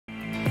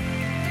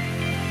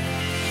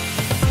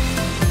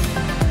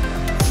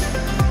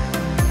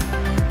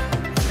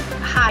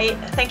Hi,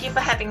 thank you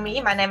for having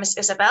me. My name is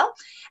Isabel,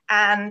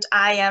 and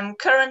I am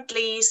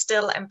currently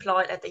still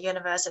employed at the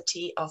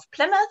University of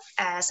Plymouth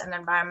as an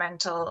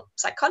environmental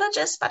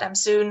psychologist, but I'm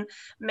soon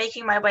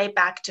making my way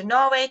back to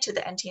Norway, to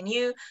the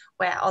NTNU,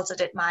 where I also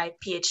did my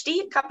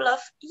PhD a couple of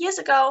years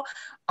ago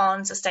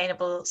on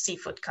sustainable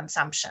seafood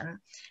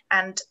consumption.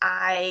 And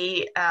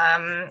I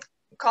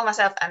call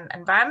myself an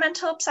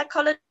environmental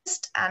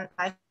psychologist, and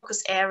my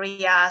focus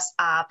areas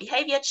are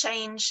behavior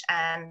change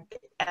and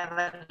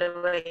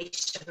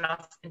evaluation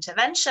of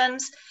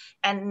interventions,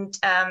 and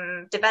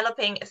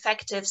developing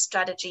effective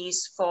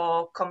strategies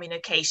for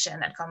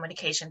communication and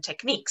communication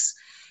techniques.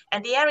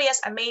 And the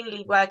areas I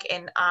mainly work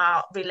in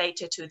are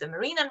related to the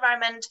marine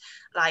environment,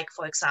 like,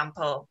 for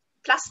example,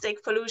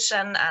 plastic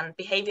pollution and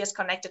behaviors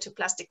connected to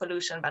plastic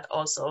pollution, but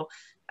also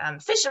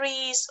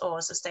fisheries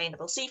or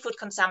sustainable seafood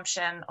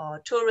consumption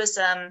or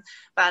tourism,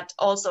 but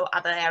also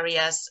other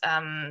areas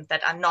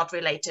that are not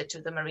related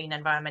to the marine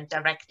environment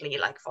directly,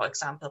 like, for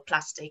example,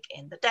 plastic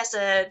in the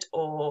desert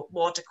or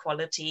water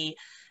quality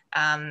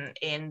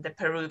in the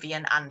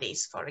Peruvian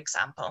Andes, for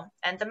example.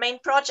 And the main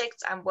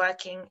projects I'm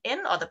working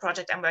in, or the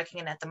project I'm working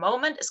in at the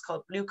moment, is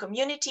called Blue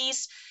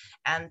Communities,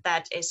 and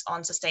that is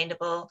on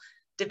sustainable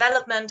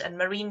development and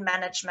marine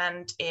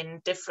management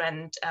in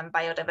different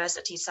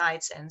biodiversity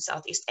sites in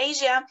Southeast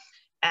Asia.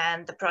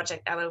 And the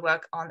project I will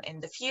work on in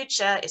the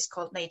future is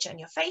called Nature in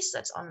Your Face.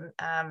 That's on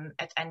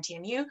at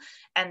NTNU,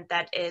 and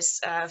that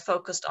is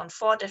focused on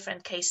 4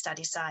 different case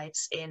study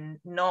sites in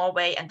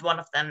Norway, and one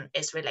of them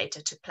is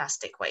related to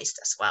plastic waste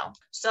as well.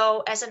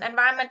 So as an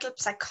environmental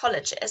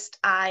psychologist,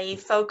 I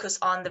focus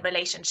on the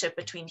relationship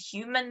between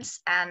humans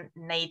and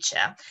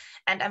nature.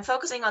 And I'm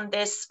focusing on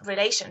this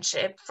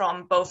relationship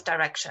from both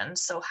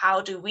directions. So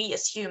how do we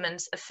as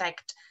humans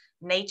affect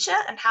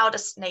nature, and how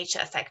does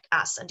nature affect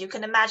us? And you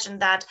can imagine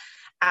that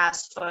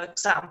as, for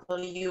example,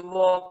 you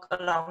walk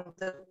along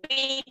the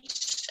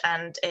beach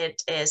and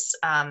it is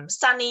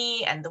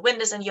sunny and the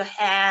wind is in your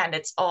hair and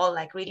it's all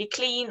like really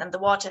clean and the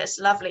water is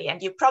lovely,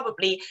 and you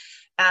probably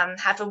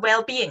have a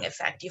well-being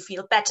effect. You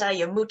feel better,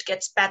 your mood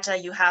gets better,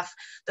 you have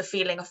the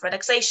feeling of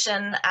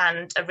relaxation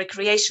and a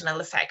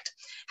recreational effect.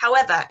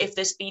 However, if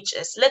this beach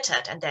is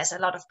littered and there's a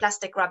lot of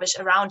plastic rubbish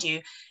around you,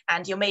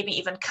 and you maybe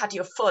even cut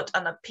your foot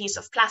on a piece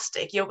of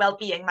plastic, your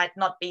well-being might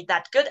not be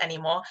that good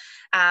anymore,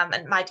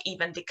 and might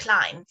even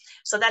decline.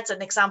 So that's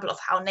an example of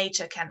how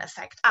nature can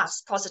affect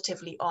us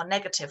positively or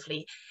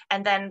negatively.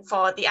 And then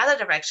for the other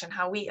direction,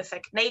 how we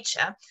affect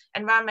nature,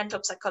 environmental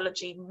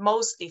psychology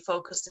mostly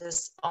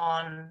focuses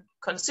on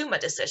consumer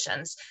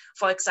decisions.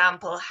 For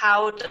example,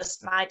 how does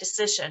my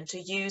decision to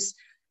use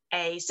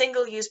a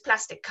single-use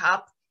plastic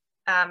cup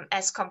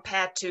as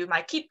compared to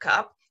my keep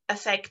cup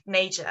affect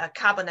nature,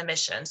 carbon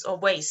emissions or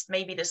waste?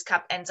 Maybe this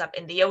cup ends up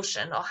in the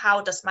ocean. Or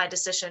how does my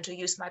decision to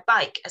use my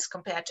bike as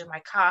compared to my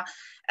car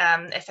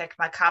affect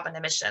my carbon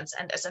emissions?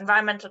 And as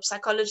environmental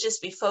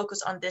psychologists, we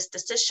focus on this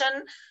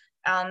decision,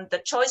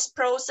 the choice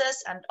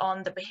process, and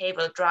on the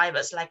behavioral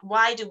drivers, like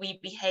why do we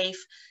behave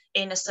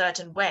in a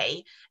certain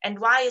way, and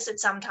why is it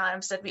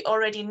sometimes that we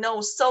already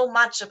know so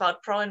much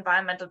about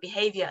pro-environmental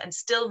behavior and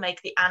still make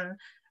the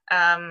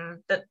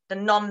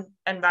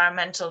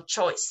non-environmental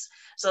choice.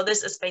 So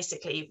this is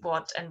basically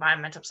what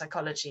environmental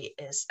psychology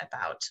is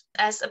about.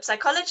 As a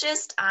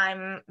psychologist,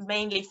 I'm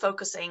mainly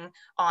focusing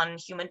on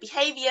human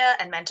behavior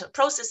and mental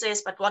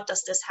processes, but what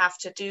does this have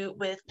to do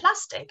with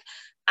plastic?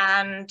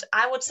 And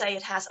I would say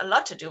it has a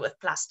lot to do with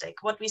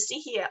plastic. What we see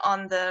here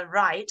on the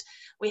right,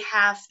 we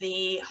have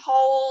the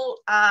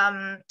whole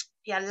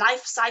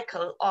life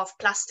cycle of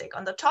plastic.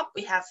 On the top,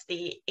 we have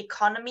the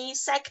economy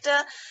sector.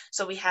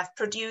 So we have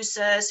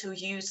producers who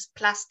use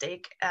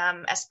plastic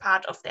as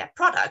part of their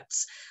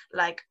products.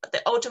 Like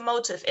the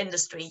automotive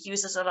industry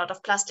uses a lot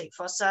of plastic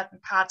for certain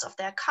parts of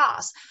their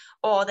cars,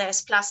 or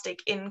there's plastic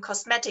in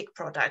cosmetic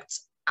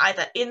products,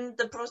 either in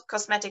the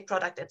cosmetic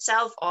product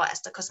itself or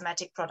as the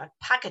cosmetic product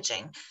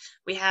packaging.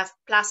 We have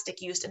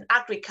plastic used in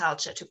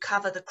agriculture to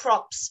cover the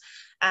crops,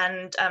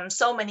 and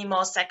so many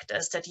more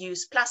sectors that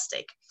use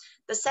plastic.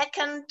 The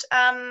second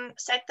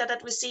sector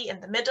that we see in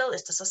the middle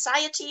is the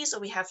society. So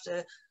we have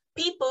the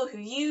people who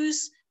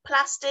use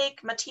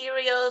plastic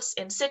materials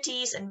in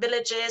cities and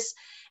villages.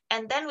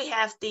 And then we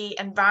have the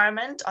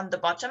environment on the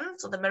bottom,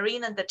 so the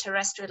marine and the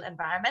terrestrial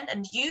environment.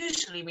 And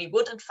usually we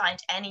wouldn't find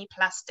any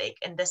plastic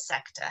in this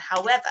sector.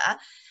 However,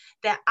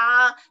 there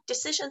are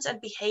decisions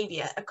and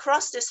behavior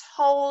across this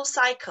whole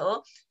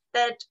cycle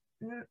that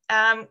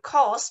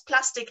cause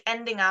plastic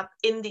ending up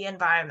in the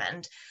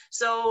environment.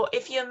 So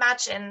if you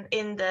imagine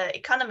in the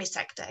economy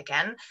sector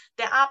again,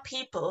 there are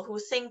people who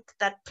think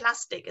that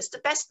plastic is the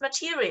best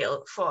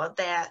material for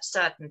their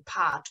certain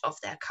part of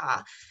their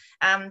car.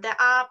 There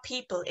are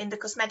people in the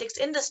cosmetics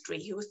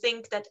industry who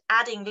think that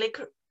adding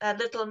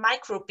little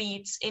micro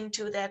beads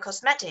into their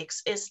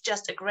cosmetics is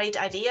just a great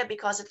idea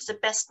because it's the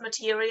best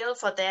material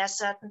for their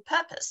certain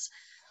purpose.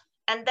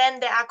 And then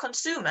there are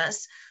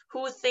consumers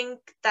who think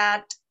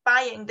that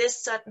buying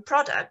this certain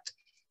product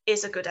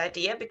is a good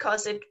idea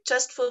because it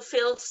just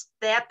fulfills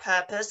their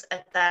purpose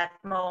at that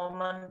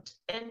moment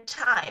in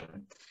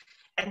time.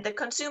 And the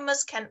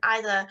consumers can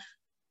either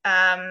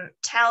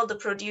tell the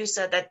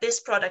producer that this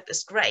product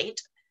is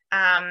great,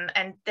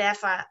 and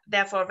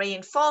therefore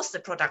reinforce the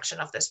production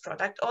of this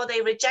product, or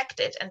they reject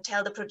it and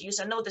tell the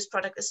producer, no, this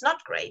product is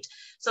not great.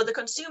 So the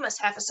consumers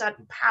have a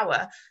certain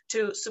power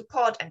to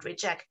support and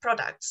reject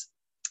products.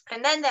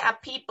 And then there are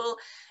people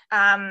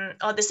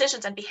or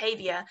decisions and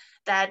behavior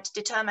that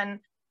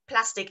determine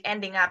plastic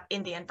ending up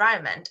in the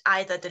environment,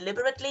 either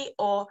deliberately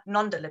or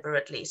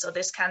non-deliberately. So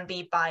this can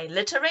be by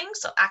littering,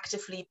 so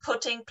actively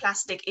putting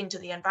plastic into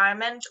the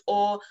environment,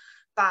 or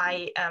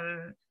by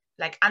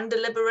like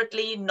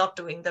undeliberately not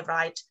doing the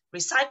right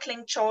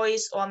recycling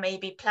choice, or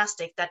maybe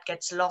plastic that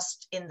gets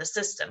lost in the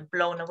system,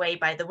 blown away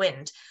by the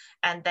wind,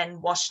 and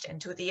then washed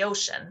into the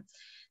ocean.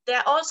 There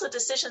are also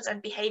decisions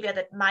and behavior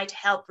that might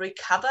help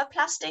recover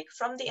plastic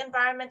from the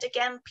environment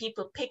again,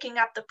 people picking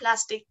up the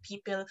plastic,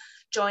 people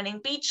joining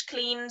beach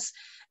cleans.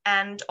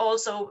 And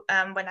also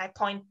when I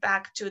point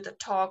back to the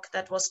talk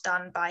that was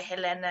done by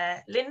Helene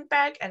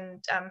Lindberg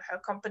and her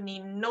company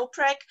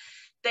Noprec,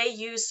 they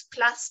use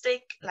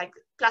plastic, like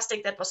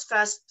plastic that was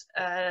first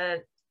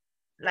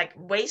like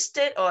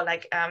wasted or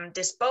like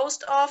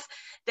disposed of.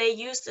 They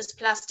use this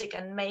plastic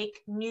and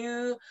make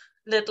new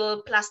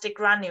little plastic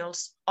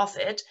granules of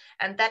it.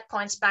 And that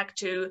points back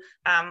to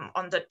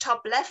on the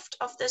top left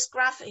of this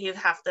graph, you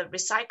have the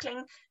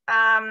recycling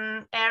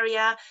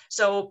area.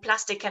 So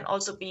plastic can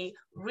also be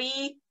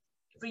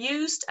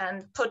reused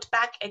and put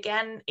back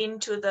again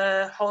into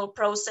the whole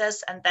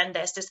process. And then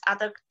there's this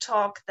other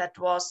talk that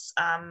was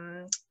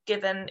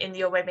given in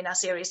your webinar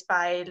series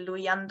by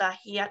Luyanda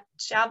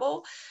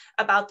Hiachabo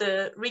about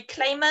the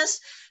reclaimers.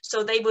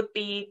 So they would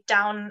be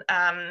down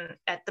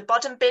at the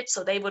bottom bit.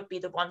 So they would be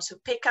the ones who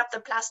pick up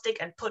the plastic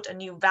and put a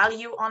new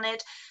value on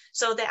it.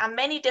 So there are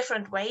many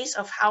different ways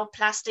of how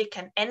plastic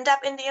can end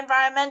up in the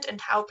environment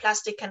and how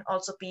plastic can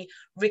also be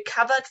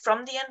recovered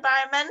from the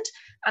environment.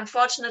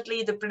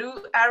 Unfortunately, the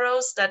blue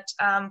arrows that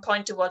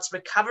point towards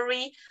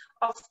recovery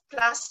of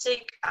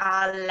plastic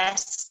are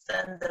less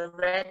than the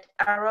red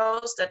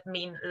arrows that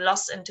mean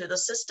loss into the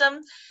system.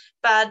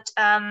 But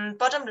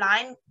bottom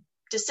line,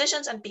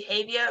 decisions and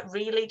behavior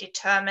really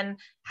determine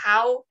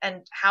how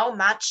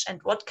much and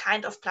what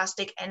kind of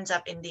plastic ends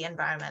up in the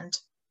environment.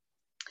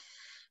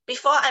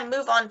 Before I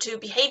move on to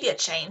behavior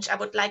change, I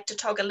would like to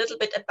talk a little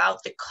bit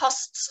about the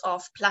costs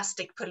of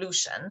plastic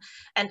pollution.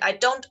 And I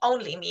don't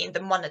only mean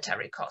the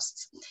monetary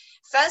costs.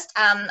 First,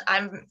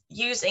 I'm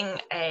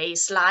using a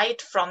slide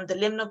from the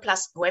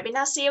Limnoplast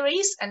webinar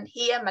series. And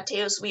here,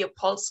 Mateusz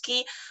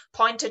Wiopolski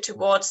pointed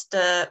towards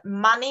the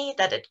money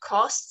that it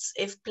costs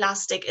if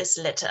plastic is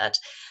littered.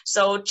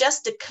 So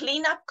just the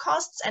cleanup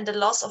costs and the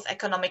loss of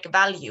economic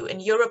value in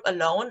Europe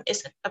alone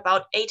is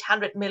about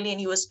 $800 million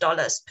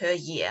per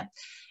year.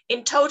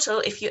 In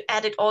total, if you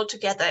add it all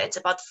together, it's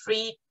about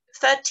 $13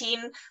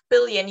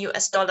 billion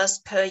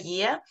per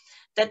year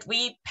that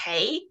we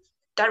pay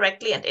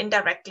directly and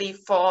indirectly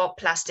for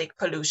plastic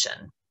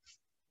pollution.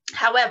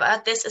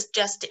 However, this is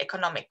just the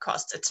economic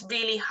costs. It's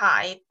really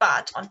high,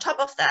 but on top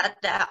of that,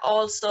 there are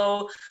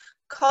also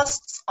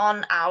costs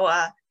on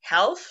our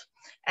health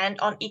and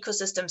on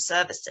ecosystem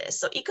services.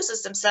 So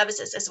ecosystem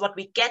services is what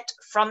we get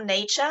from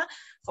nature.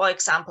 For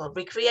example,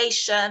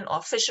 recreation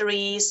or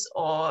fisheries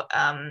or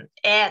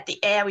air.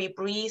 The air we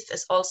breathe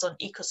is also an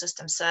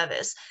ecosystem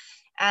service.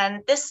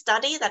 And this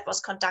study that was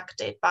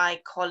conducted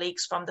by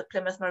colleagues from the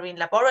Plymouth Marine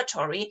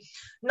Laboratory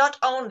not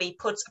only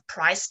puts a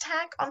price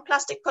tag on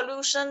plastic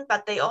pollution,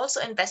 but they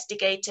also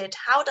investigated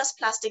how does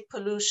plastic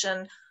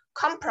pollution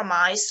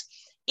compromise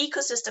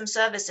ecosystem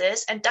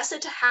services and does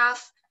it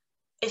have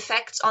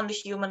effects on the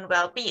human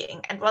well-being.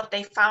 And what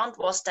they found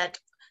was that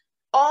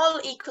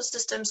all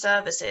ecosystem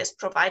services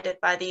provided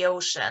by the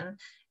ocean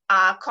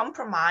are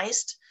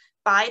compromised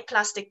by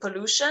plastic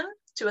pollution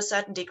to a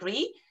certain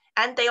degree.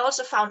 And they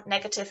also found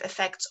negative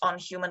effects on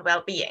human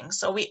well-being.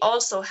 So we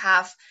also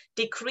have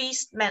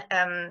decreased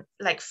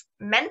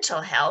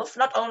mental health,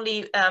 not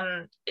only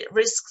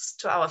risks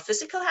to our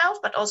physical health,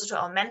 but also to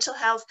our mental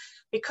health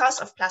because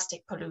of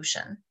plastic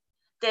pollution.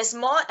 There's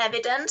more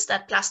evidence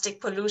that plastic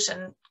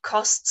pollution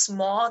costs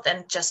more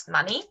than just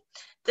money.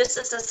 This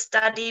is a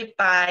study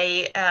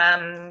by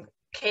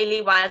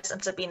Kaylee Wiles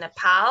and Sabine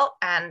Powell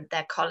and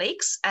their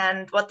colleagues.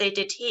 And what they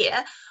did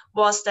here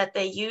was that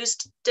they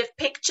used the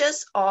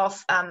pictures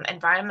of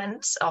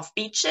environments of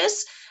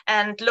beaches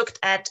and looked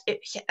at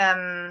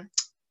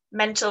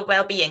mental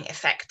well-being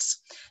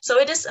effects. So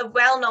it is a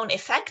well-known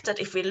effect that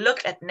if we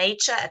look at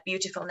nature, at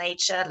beautiful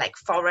nature like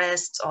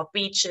forests or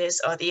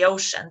beaches or the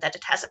ocean, that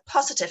it has a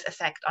positive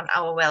effect on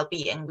our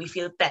well-being. We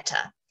feel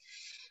better.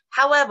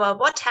 However,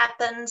 what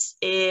happens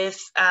if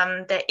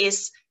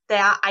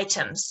there are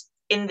items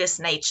in this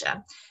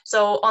nature?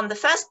 So on the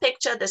first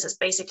picture, this is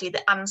basically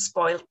the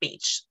unspoiled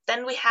beach.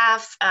 Then we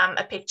have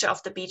a picture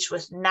of the beach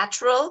with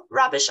natural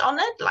rubbish on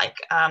it, like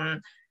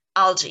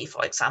algae,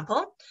 for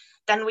example.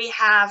 Then we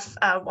have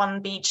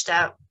one beach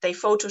that they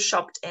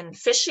photoshopped in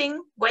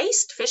fishing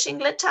waste, fishing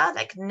litter,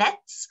 like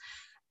nets.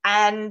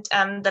 And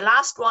the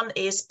last one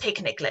is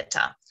picnic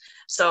litter.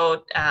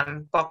 So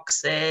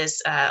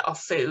boxes of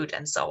food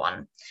and so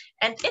on.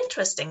 And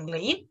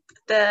interestingly,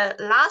 the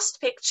last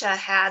picture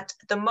had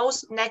the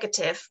most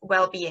negative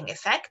well-being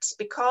effects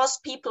because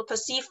people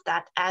perceived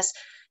that as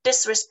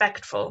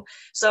disrespectful.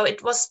 So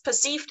it was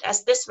perceived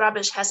as this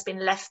rubbish has been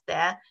left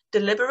there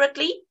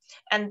deliberately,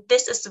 and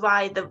this is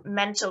why the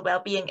mental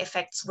well-being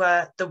effects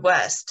were the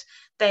worst.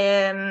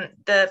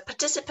 The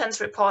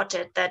participants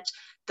reported that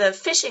the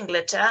fishing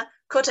litter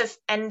could have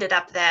ended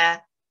up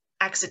there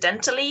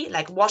accidentally,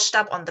 like washed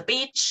up on the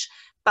beach,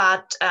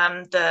 but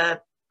the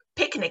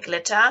picnic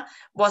litter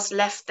was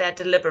left there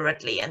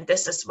deliberately, and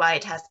this is why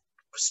it has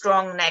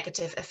strong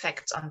negative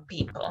effects on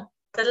people.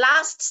 The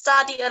last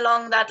study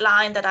along that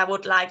line that I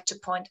would like to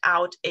point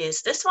out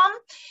is this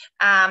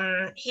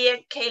one. Here,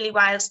 Kaylee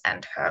Wiles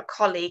and her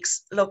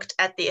colleagues looked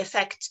at the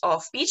effects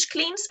of beach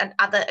cleans and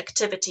other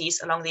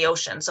activities along the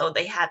ocean. So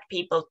they had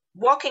people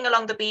walking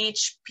along the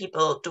beach,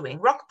 people doing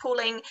rock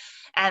pooling,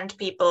 and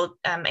people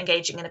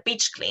engaging in a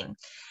beach clean.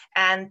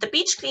 And the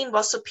beach clean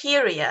was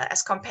superior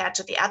as compared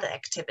to the other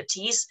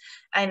activities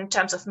in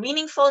terms of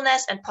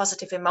meaningfulness and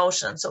positive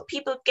emotion. So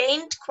people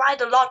gained quite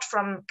a lot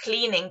from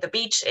cleaning the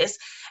beaches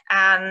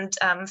and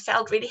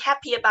felt really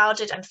happy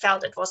about it and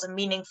felt it was a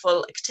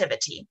meaningful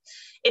activity.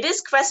 It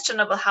is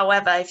questionable,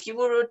 however, if you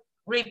would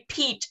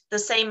repeat the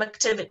same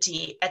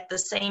activity at the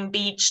same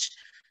beach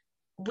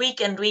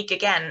week and week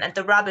again, and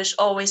the rubbish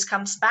always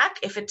comes back,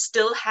 if it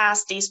still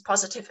has these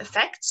positive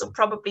effects. So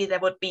probably there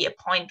would be a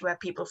point where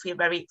people feel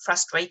very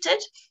frustrated.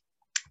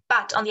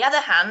 But on the other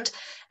hand,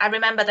 I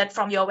remember that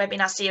from your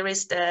webinar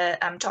series, the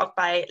talk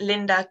by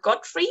Linda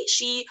Godfrey,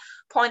 she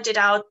pointed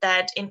out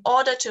that in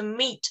order to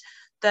meet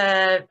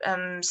the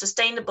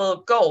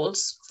sustainable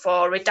goals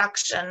for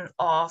reduction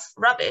of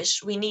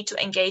rubbish, we need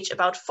to engage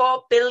about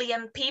 4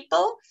 billion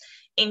people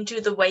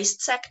into the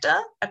waste sector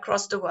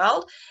across the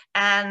world.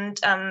 And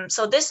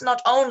so this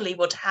not only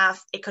would have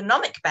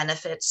economic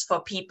benefits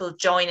for people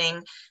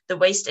joining the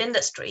waste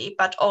industry,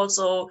 but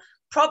also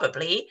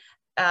probably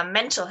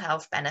mental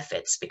health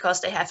benefits, because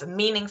they have a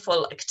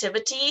meaningful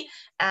activity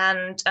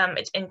and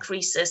it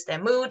increases their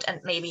mood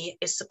and maybe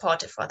is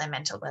supportive for their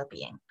mental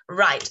well-being.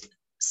 Right.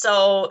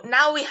 So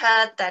now we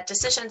heard that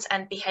decisions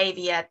and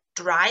behavior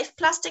drive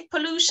plastic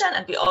pollution,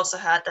 and we also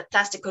heard that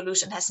plastic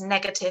pollution has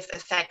negative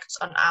effects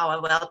on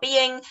our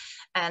well-being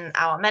and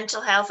our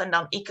mental health and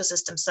on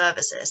ecosystem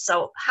services.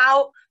 So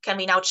how can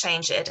we now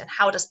change it, and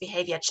how does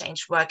behavior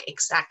change work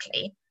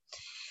exactly?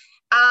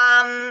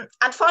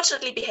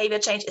 Unfortunately, behavior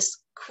change is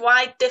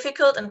quite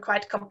difficult and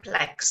quite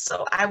complex,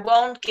 so I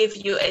won't give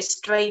you a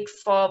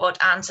straightforward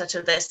answer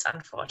to this,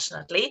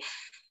 unfortunately.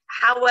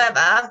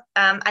 However,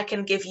 I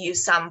can give you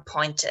some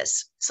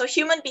pointers. So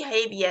human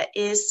behavior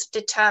is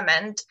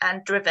determined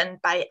and driven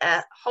by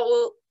a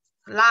whole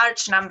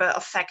large number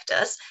of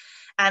factors.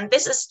 And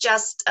this is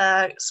just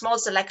a small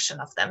selection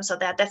of them. So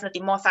there are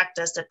definitely more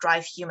factors that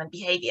drive human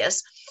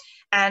behaviors.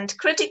 And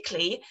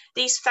critically,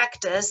 these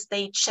factors,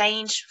 they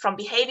change from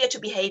behavior to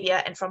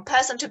behavior and from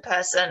person to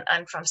person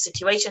and from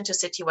situation to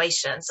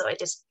situation. So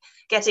it is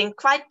getting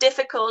quite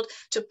difficult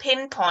to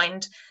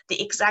pinpoint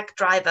the exact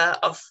driver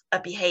of a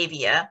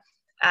behavior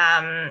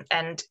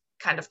and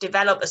kind of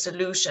develop a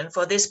solution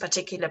for this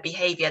particular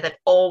behavior that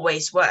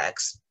always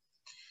works.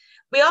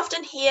 We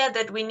often hear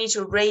that we need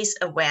to raise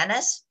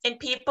awareness in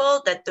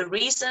people, that the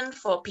reason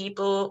for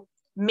people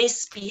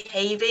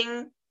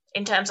misbehaving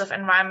in terms of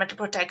environmental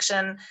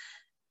protection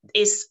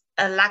is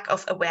a lack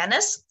of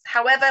awareness.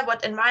 However,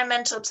 what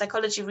environmental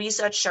psychology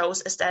research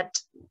shows is that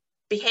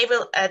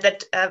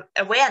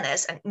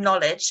awareness and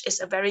knowledge is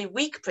a very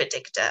weak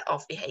predictor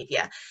of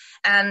behavior.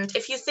 And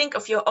if you think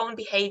of your own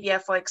behavior,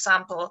 for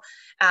example,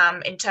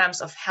 in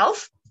terms of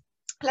health,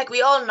 like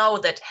we all know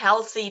that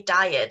healthy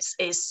diets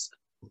is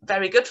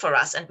very good for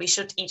us and we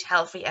should eat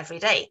healthy every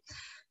day.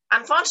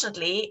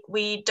 Unfortunately,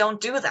 we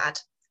don't do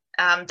that,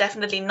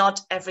 definitely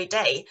not every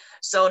day.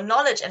 So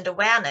knowledge and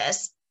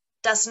awareness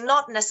does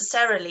not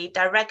necessarily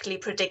directly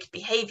predict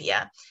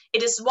behavior.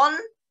 It is one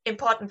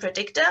important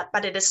predictor,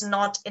 but it is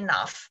not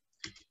enough.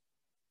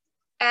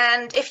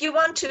 And if you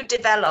want to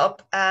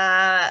develop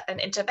an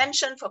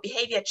intervention for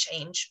behavior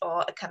change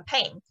or a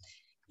campaign,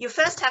 you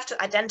first have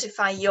to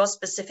identify your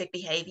specific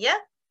behavior.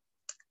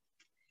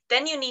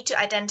 Then you need to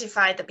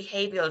identify the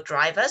behavioral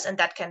drivers, and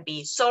that can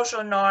be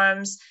social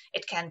norms,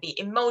 it can be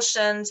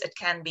emotions, it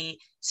can be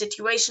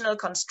situational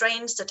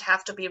constraints that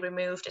have to be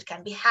removed, it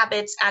can be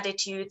habits,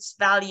 attitudes,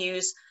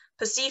 values,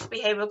 perceived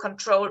behavioral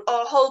control,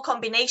 or a whole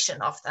combination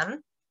of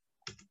them.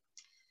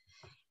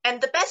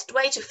 And the best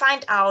way to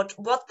find out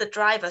what the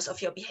drivers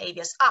of your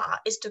behaviors are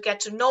is to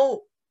get to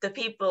know the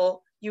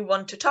people you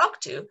want to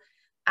talk to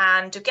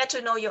and to get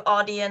to know your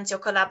audience, your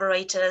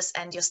collaborators,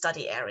 and your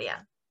study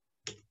area.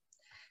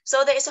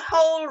 So there is a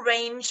whole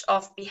range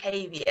of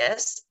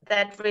behaviors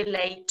that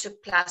relate to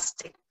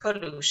plastic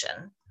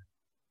pollution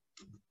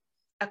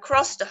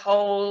across the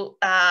whole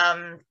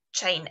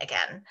chain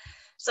again.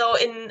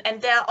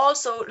 And there are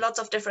also lots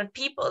of different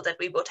people that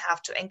we would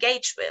have to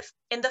engage with.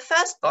 In the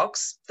first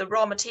box, the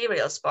raw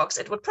materials box,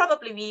 it would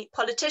probably be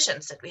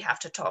politicians that we have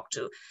to talk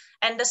to.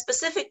 And the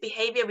specific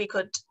behavior we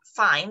could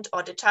find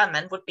or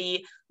determine would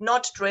be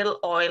not drill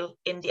oil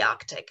in the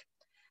Arctic,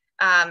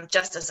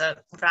 just as a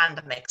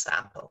random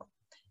example.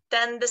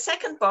 Then the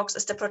second box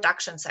is the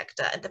production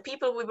sector, and the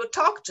people we would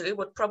talk to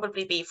would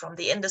probably be from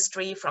the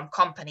industry, from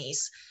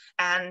companies.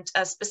 And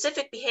a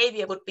specific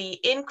behavior would be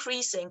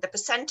increasing the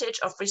percentage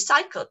of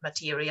recycled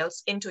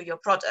materials into your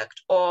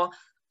product, or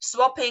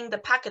swapping the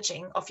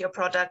packaging of your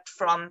product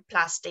from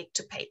plastic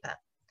to paper.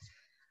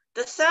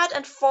 The third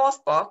and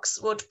fourth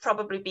box would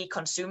probably be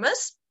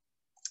consumers.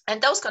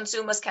 And those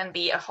consumers can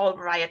be a whole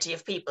variety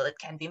of people. It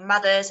can be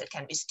mothers, it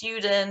can be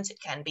students, it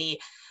can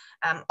be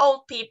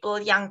old people,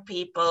 young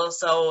people.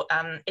 So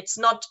it's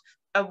not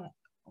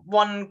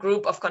one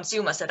group of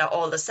consumers that are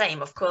all the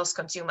same. Of course,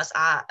 consumers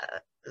are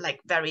like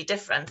very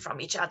different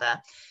from each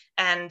other.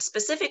 And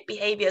specific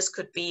behaviors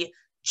could be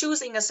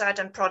choosing a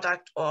certain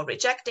product or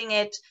rejecting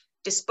it,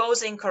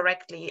 disposing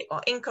correctly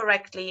or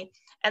incorrectly.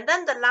 And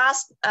then the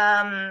last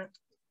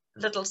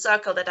little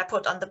circle that I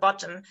put on the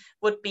bottom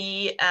would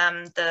be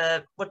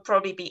would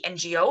probably be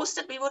NGOs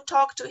that we would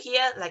talk to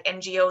here, like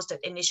NGOs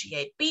that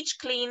initiate beach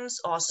cleans,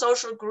 or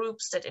social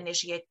groups that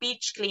initiate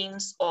beach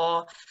cleans,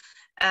 or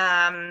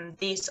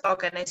these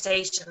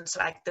organizations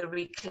like the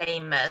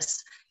Reclaimers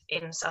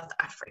in South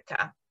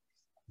Africa.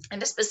 And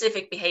the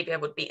specific behavior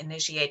would be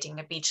initiating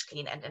a beach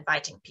clean and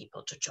inviting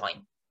people to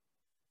join.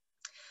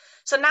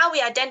 So now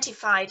we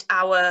identified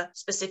our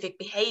specific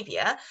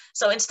behavior.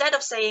 So instead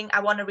of saying, I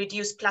want to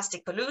reduce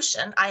plastic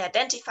pollution, I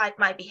identified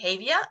my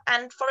behavior.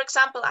 And for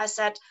example, I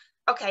said,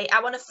 okay,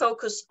 I want to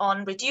focus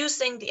on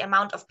reducing the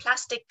amount of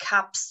plastic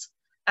cups,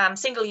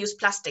 single-use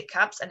plastic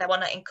cups, and I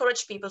want to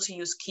encourage people to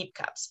use keep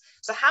cups.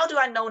 So how do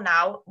I know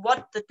now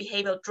what the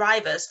behavioral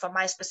drivers for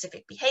my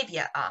specific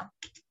behavior are?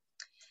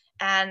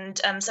 And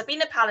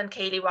Sabine Pal and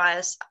Kaylee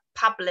Wiles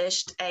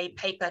published a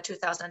paper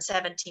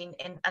 2017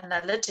 in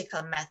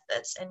Analytical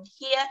Methods. And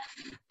here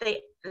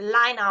they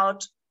line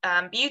out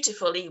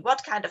beautifully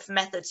what kind of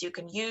methods you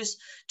can use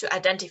to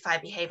identify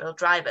behavioral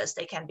drivers.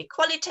 They can be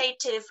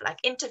qualitative, like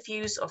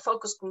interviews or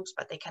focus groups,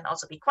 but they can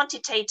also be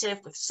quantitative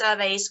with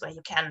surveys where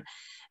you can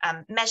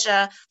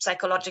measure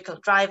psychological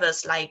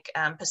drivers like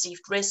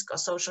perceived risk or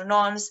social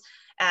norms.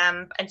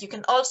 And you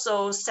can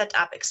also set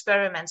up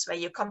experiments where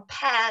you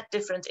compare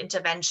different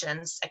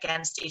interventions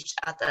against each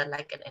other,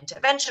 like an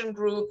intervention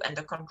group and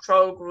a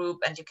control group,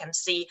 and you can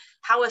see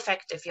how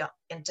effective your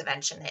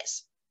intervention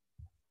is.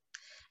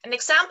 An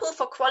example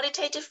for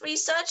qualitative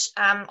research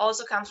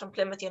also comes from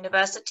Plymouth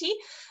University.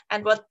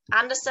 And what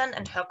Anderson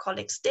and her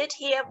colleagues did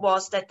here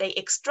was that they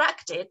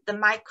extracted the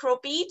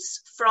microbeads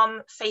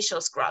from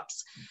facial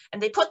scrubs.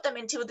 And they put them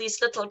into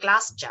these little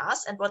glass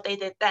jars. And what they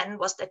did then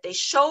was that they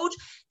showed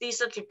these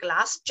little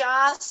glass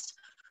jars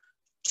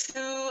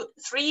to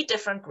 3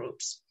 different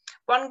groups.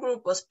 One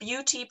group was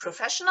beauty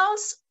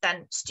professionals,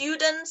 then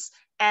students,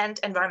 and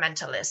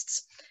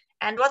environmentalists.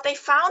 And what they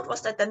found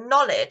was that the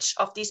knowledge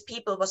of these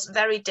people was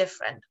very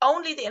different.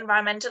 Only the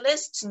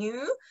environmentalists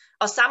knew,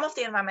 or some of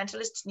the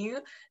environmentalists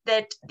knew,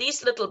 that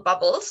these little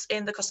bubbles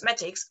in the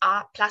cosmetics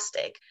are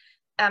plastic.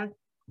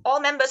 All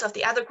members of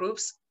the other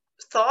groups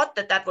thought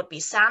that that would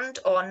be sand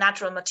or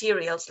natural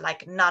materials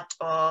like nut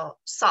or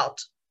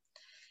salt.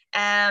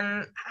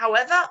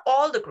 However,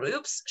 all the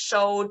groups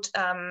showed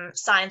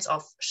signs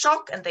of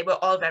shock, and they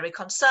were all very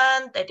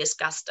concerned. They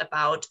discussed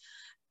about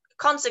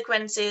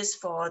consequences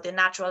for the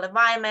natural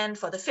environment,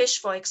 for the fish,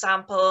 for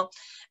example,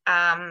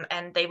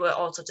 and they were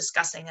also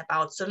discussing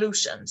about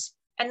solutions.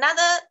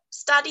 Another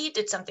study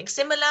did something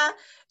similar.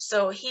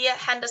 So here,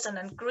 Henderson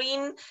and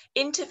Green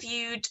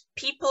interviewed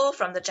people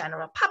from the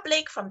general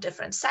public, from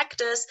different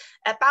sectors,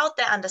 about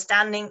their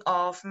understanding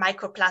of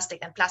microplastic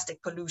and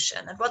plastic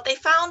pollution. And what they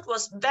found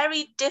was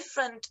very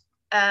different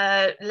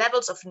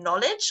levels of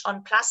knowledge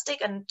on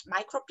plastic and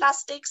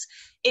microplastics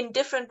in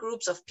different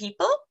groups of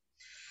people.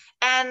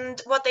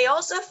 And what they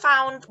also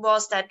found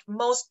was that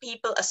most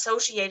people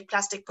associate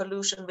plastic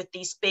pollution with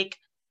these big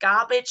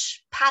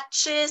garbage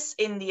patches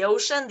in the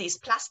ocean, these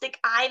plastic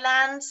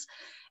islands.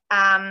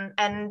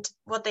 And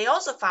what they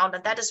also found,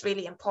 and that is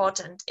really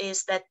important,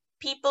 is that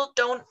people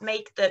don't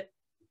make the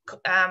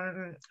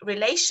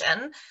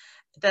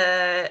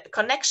the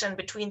connection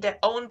between their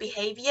own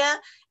behavior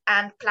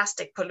and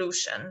plastic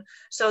pollution.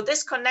 So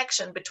this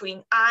connection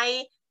between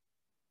I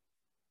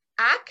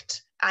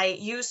act, I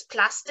use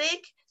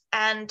plastic,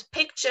 and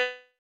picture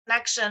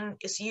connection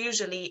is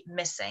usually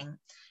missing.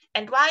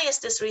 And why is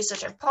this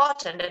research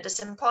important? It is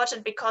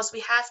important because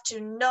we have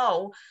to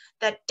know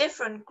that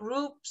different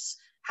groups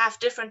have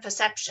different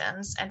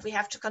perceptions, and we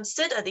have to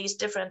consider these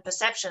different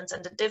perceptions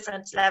and the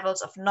different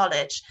levels of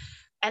knowledge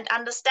and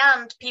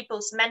understand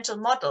people's mental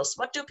models.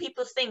 What do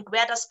people think?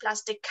 Where does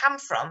plastic come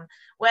from?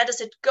 Where does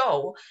it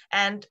go?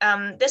 And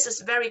this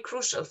is very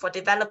crucial for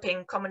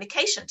developing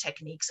communication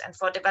techniques and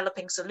for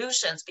developing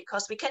solutions,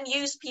 because we can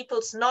use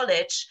people's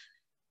knowledge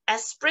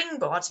as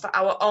springboards for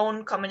our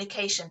own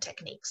communication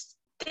techniques.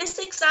 This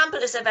example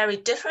is a very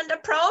different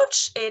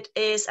approach. It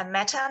is a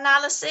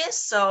meta-analysis.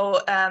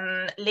 So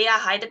Lea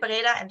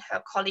Heidebreder and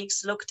her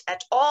colleagues looked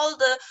at all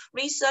the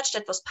research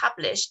that was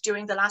published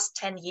during the last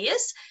 10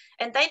 years,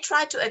 and they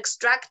tried to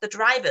extract the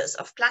drivers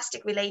of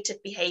plastic-related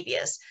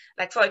behaviors.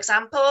 Like, for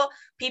example,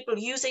 people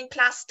using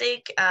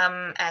plastic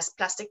as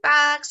plastic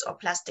bags or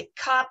plastic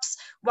cups.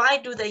 Why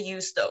do they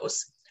use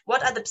those?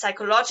 What are the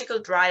psychological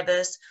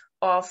drivers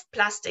of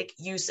plastic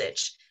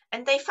usage?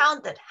 And they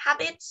found that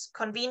habits,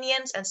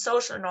 convenience, and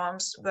social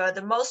norms were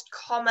the most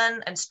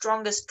common and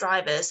strongest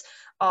drivers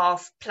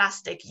of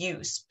plastic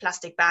use,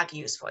 plastic bag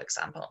use, for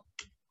example.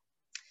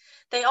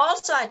 They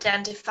also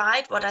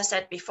identified what I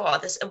said before,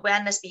 this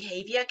awareness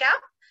behavior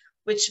gap,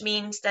 which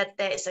means that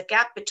there is a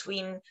gap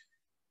between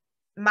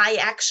my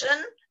action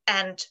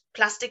and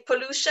plastic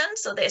pollution.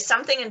 So there's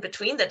something in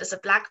between that is a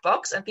black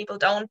box, and people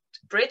don't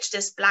bridge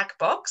this black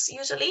box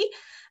usually.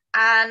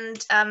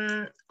 And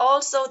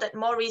also that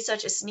more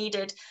research is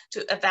needed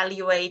to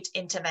evaluate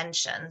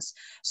interventions.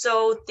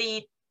 So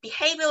the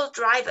behavioral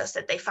drivers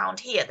that they found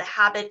here, the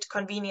habit,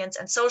 convenience,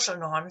 and social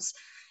norms,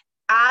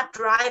 are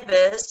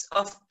drivers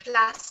of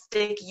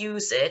plastic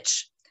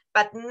usage,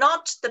 but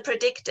not the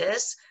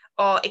predictors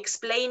or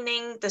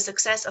explaining the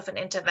success of an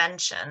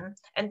intervention.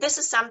 And this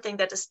is something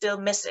that is still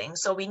missing.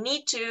 So we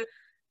need to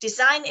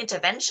design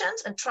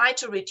interventions and try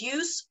to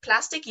reduce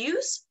plastic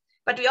use,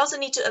 but we also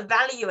need to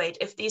evaluate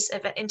if these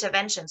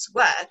interventions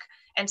work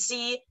and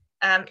see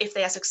if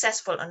they are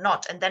successful or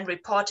not, and then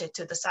report it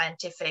to the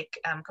scientific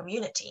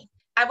community.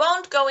 I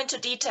won't go into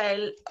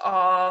detail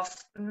of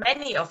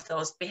many of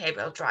those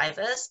behavioral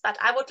drivers, but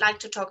I would like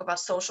to talk about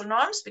social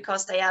norms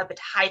because they are a bit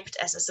hyped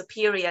as a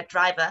superior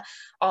driver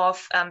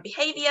of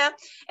behavior.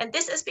 And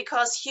this is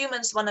because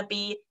humans want to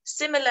be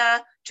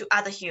similar to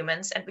other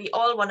humans, and we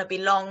all want to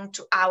belong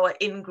to our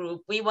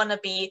in-group. We want to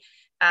be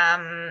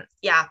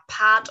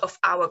part of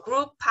our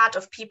group, part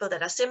of people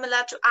that are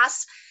similar to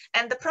us.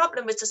 And the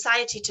problem with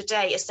society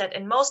today is that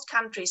in most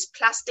countries,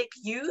 plastic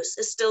use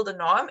is still the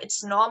norm.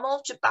 It's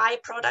normal to buy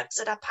products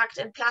that are packed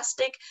in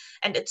plastic,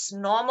 and it's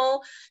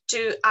normal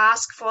to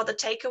ask for the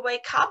takeaway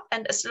cup.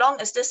 And as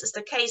long as this is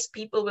the case,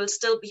 people will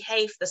still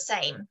behave the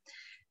same.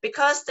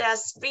 Because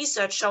there's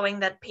research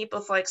showing that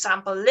people, for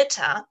example,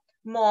 litter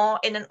more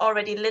in an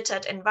already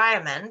littered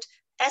environment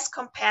as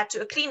compared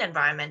to a clean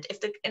environment. If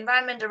the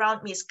environment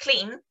around me is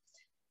clean,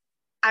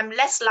 I'm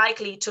less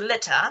likely to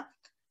litter.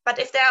 But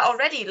if there are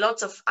already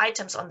lots of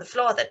items on the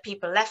floor that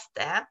people left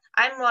there,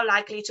 I'm more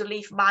likely to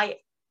leave my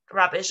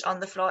rubbish on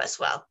the floor as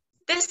well.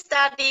 This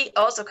study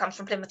also comes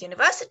from Plymouth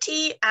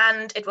University,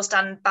 and it was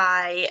done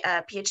by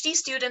a PhD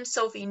student,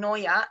 Sophie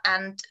Neuer,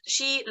 and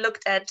she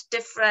looked at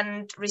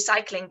different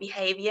recycling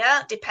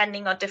behavior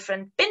depending on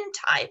different bin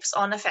types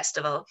on a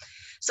festival.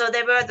 So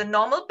there were the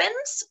normal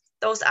bins.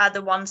 Those are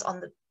the ones on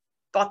the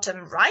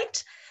bottom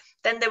right.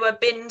 Then there were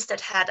bins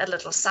that had a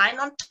little sign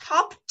on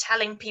top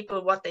telling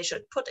people what they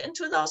should put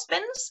into those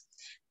bins.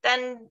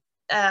 Then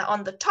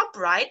on the top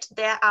right,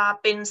 there are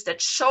bins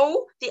that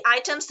show the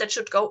items that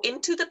should go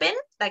into the bin,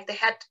 like they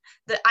had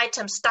the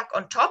items stuck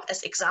on top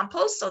as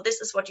examples. So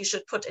this is what you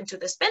should put into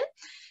this bin.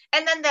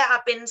 And then there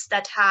are bins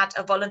that had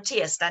a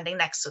volunteer standing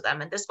next to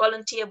them. And this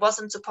volunteer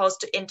wasn't supposed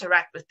to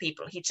interact with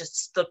people. He just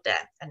stood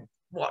there and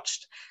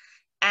watched.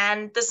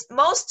 And the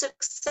most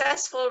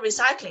successful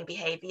recycling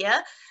behavior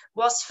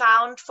was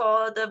found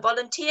for the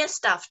volunteer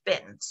stuffed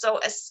bin. So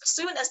as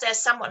soon as there's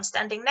someone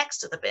standing next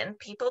to the bin,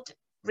 people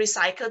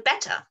recycle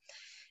better.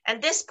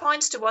 And this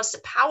points towards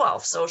the power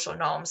of social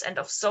norms and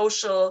of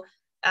social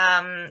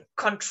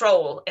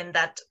control in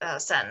that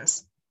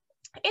sense.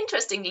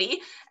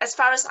 Interestingly, as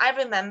far as I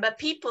remember,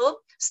 people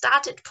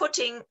started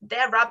putting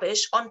their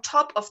rubbish on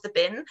top of the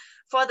bin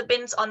for the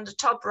bins on the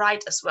top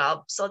right as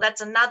well. So that's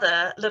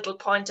another little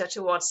pointer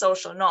towards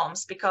social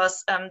norms,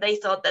 because they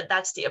thought that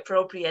that's the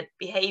appropriate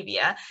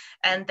behavior,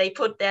 and they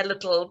put their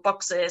little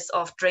boxes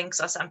of drinks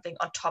or something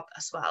on top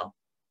as well.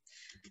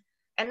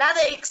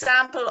 Another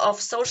example of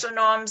social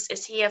norms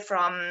is here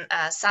from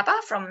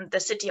Sabah, from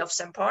the city of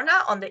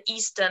Semporna on the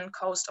eastern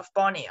coast of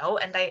Borneo.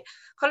 And I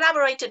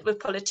collaborated with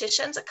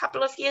politicians a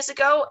couple of years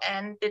ago,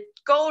 and the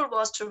goal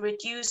was to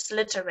reduce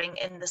littering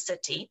in the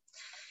city.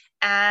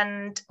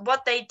 And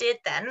what they did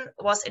then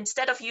was,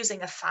 instead of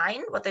using a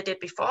fine, what they did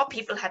before,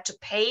 people had to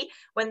pay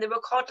when they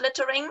were caught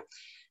littering.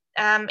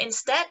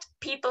 Instead,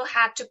 people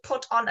had to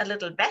put on a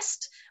little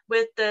vest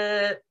with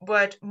the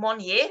word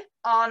monye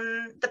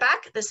on the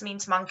back. This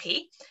means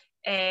monkey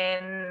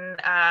in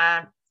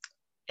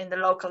the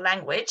local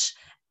language.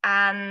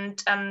 And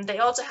they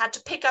also had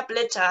to pick up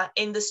litter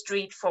in the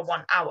street for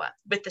 1 hour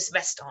with this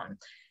vest on.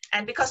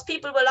 And because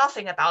people were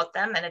laughing about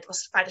them, and it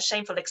was quite a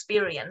shameful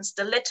experience,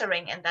 the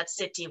littering in that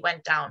city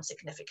went down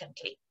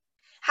significantly.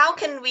 How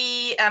can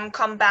we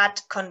combat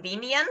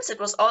convenience? It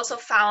was also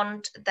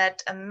found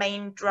that a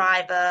main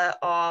driver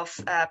of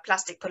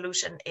plastic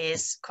pollution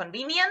is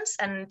convenience,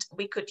 and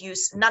we could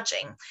use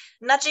nudging.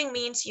 Nudging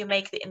means you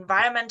make the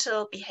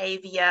environmental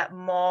behavior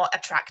more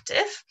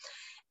attractive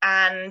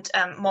and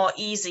more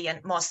easy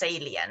and more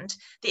salient.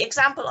 The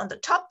example on the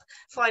top,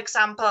 for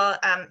example,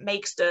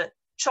 makes the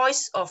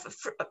choice of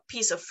a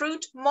piece of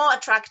fruit more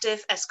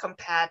attractive as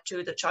compared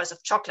to the choice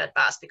of chocolate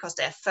bars, because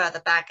they're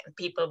further back and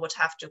people would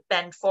have to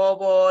bend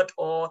forward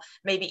or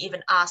maybe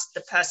even ask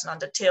the person on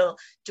the till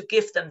to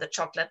give them the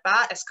chocolate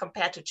bar as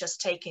compared to just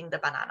taking the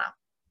banana.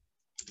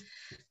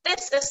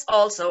 This is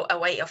also a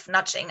way of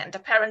nudging, and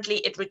apparently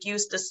it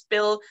reduced the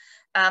spill,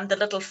 the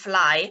little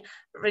fly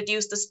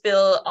reduced the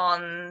spill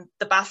on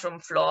the bathroom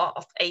floor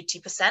of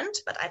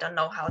 80%, but I don't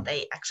know how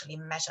they actually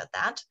measured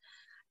that.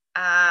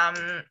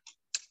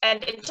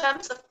 And in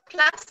terms of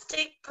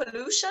plastic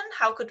pollution,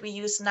 how could we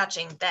use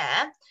nudging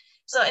there?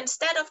 So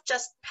instead of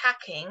just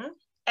packing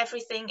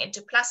everything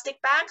into plastic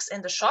bags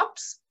in the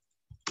shops,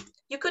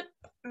 you could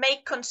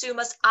make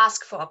consumers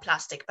ask for a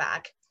plastic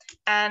bag.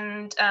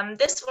 And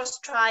this was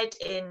tried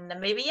in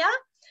Namibia,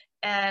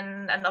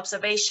 and an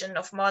observation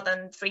of more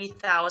than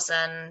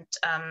 3,000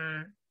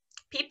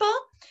 people.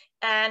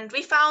 And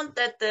we found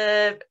that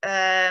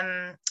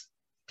the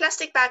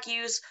plastic bag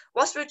use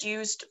was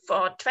reduced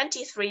for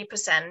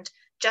 23%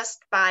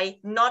 just by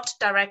not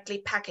directly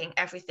packing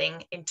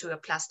everything into a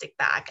plastic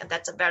bag. And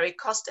that's a very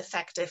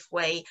cost-effective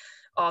way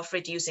of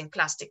reducing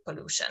plastic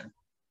pollution.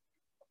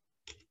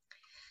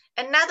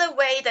 Another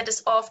way that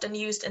is often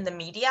used in the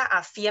media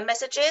are fear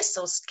messages,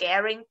 so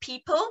scaring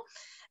people.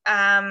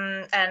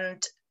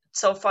 And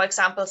so, for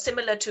example,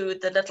 similar to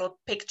the little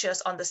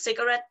pictures on the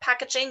cigarette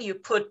packaging, you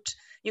could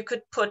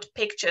put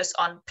pictures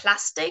on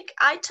plastic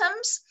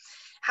items.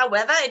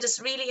 However, it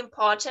is really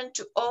important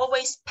to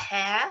always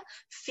pair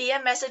fear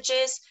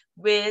messages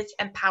with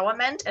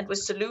empowerment and with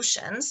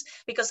solutions,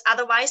 because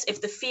otherwise,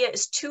 if the fear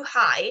is too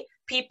high,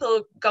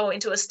 people go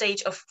into a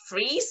stage of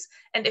freeze,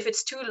 and if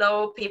it's too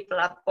low, people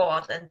are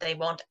bored and they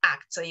won't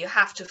act. So you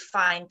have to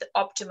find the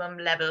optimum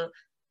level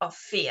of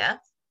fear.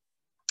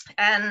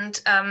 And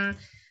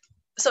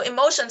so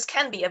emotions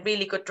can be a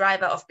really good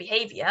driver of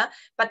behavior,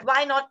 but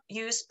why not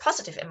use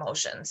positive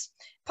emotions?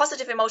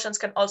 Positive emotions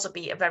can also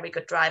be a very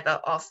good driver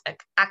of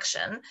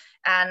action,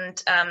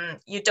 and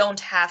you don't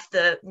have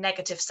the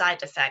negative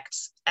side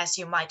effects as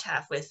you might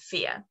have with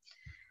fear.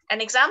 An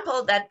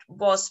example that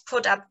was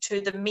put up to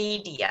the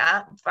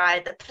media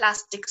by the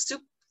Plastic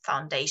Soup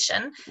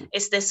Foundation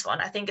is this one.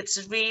 I think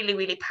it's really,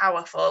 really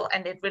powerful,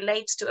 and it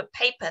relates to a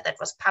paper that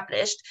was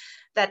published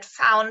that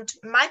found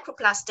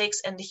microplastics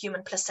in the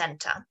human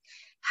placenta.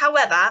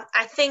 However,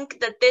 I think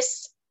that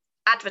this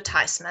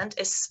advertisement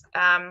is,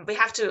 we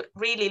have to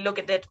really look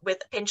at it with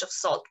a pinch of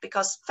salt,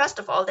 because first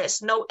of all,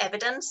 there's no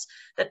evidence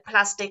that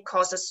plastic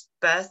causes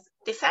birth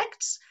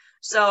defects.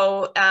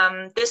 So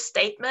this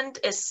statement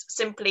is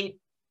simply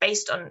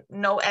based on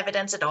no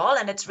evidence at all,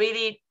 and it's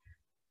really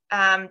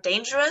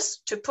dangerous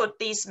to put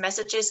these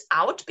messages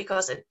out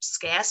because it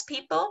scares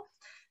people.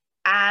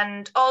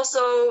 And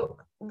also,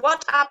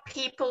 what are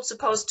people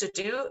supposed to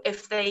do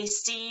if they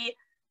see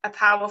a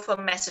powerful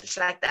message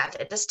like that?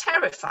 It is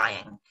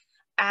terrifying.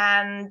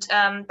 And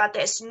but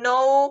there's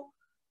no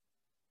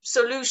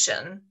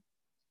solution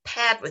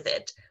paired with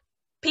it.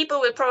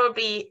 People will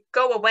probably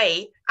go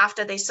away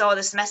after they saw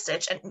this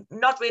message and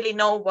not really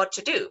know what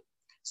to do.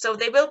 So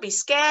they will be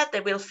scared,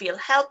 they will feel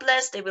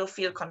helpless, they will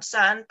feel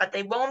concerned, but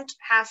they won't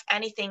have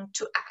anything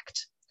to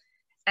act.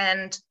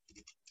 And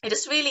it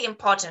is really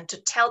important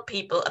to tell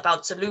people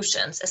about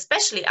solutions,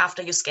 especially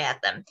after you scared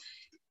them.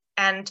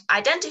 And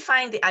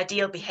identifying the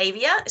ideal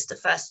behavior is the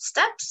first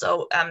step.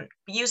 So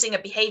using a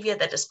behavior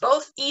that is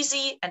both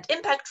easy and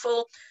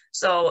impactful.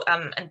 So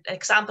an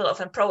example of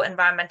a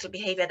pro-environmental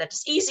behavior that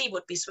is easy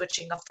would be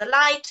switching off the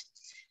light.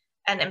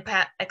 An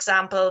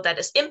example that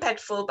is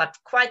impactful but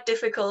quite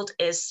difficult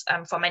is,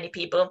 for many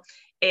people,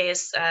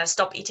 is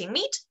stop eating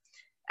meat.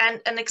 And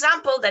an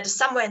example that is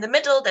somewhere in the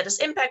middle that is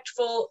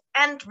impactful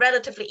and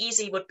relatively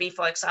easy would be,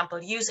 for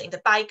example, using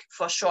the bike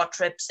for short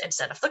trips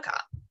instead of the car.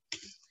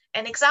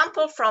 An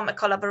example from a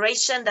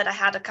collaboration that I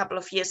had a couple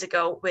of years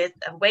ago with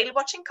a whale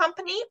watching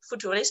company,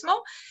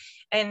 Futurismo,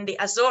 in the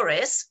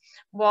Azores,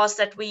 was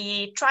that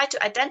we tried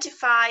to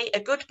identify a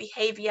good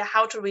behavior,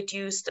 how to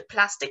reduce the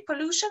plastic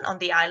pollution on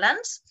the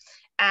islands.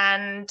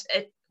 And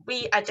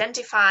we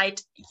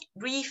identified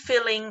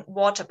refilling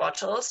water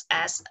bottles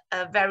as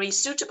a very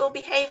suitable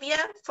behavior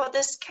for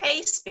this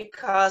case,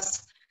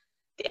 because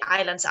the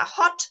islands are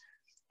hot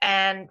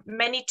and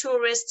many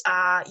tourists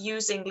are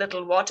using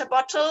little water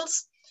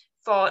bottles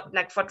for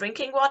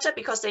drinking water,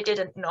 because they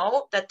didn't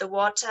know that the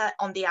water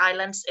on the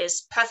islands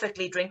is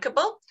perfectly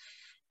drinkable.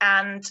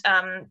 And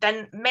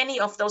then many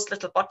of those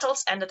little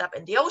bottles ended up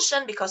in the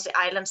ocean because the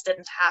islands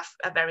didn't have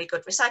a very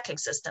good recycling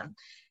system.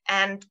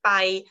 And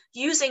by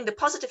using the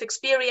positive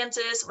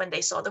experiences when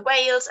they saw the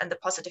whales and the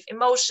positive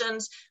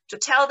emotions to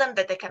tell them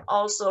that they can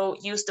also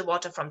use the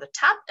water from the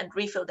tap and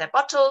refill their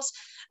bottles,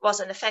 was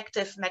an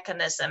effective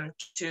mechanism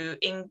to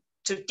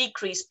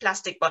decrease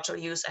plastic bottle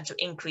use and to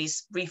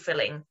increase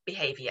refilling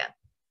behavior.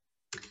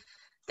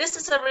 This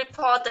is a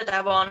report that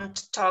I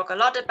won't talk a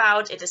lot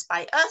about. It is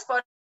by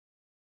Earthwatch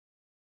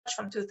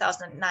from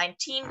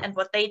 2019, and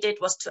what they did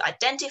was to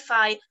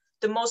identify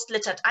the most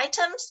littered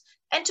items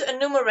and to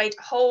enumerate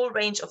a whole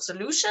range of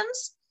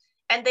solutions.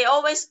 And they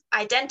always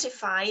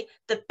identify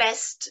the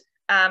best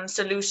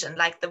solution,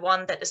 like the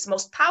one that is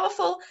most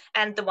powerful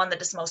and the one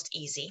that is most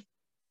easy.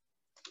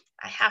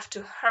 I have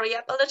to hurry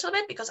up a little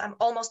bit because I'm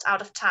almost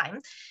out of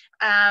time.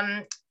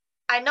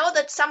 I know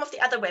that some of the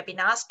other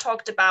webinars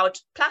talked about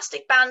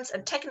plastic bans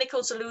and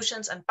technical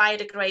solutions and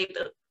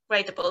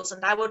biodegradables,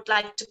 and I would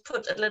like to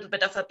put a little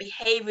bit of a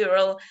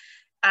behavioral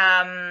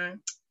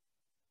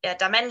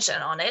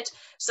dimension on it.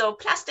 So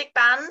plastic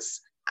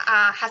bans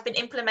have been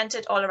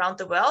implemented all around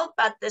the world,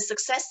 but the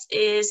success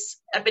is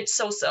a bit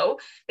so-so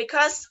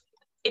because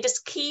it is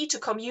key to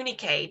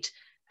communicate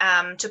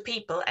to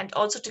people and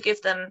also to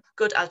give them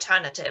good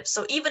alternatives.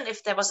 So even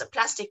if there was a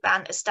plastic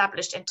ban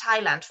established in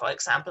Thailand, for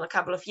example, a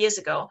couple of years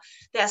ago,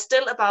 there are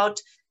still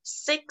about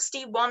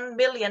 61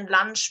 million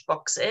lunch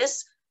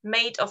boxes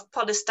made of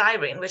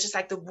polystyrene, which is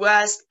like the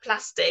worst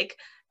plastic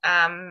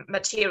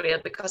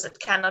material because it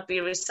cannot be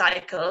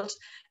recycled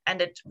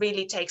and it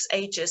really takes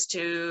ages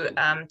to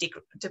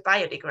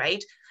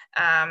biodegrade.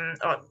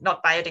 Or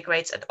not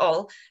biodegrades at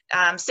all.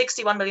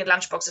 61 million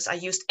lunchboxes are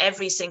used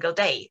every single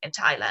day in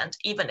Thailand,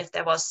 even if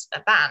there was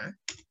a ban.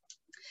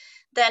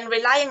 Then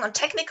relying on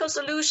technical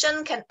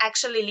solution can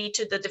actually lead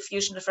to the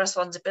diffusion of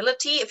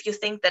responsibility. If you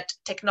think that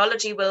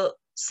technology will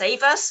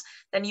save us,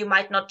 then you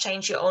might not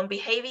change your own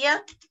behavior.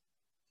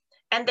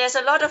 And there's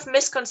a lot of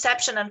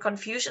misconception and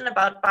confusion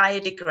about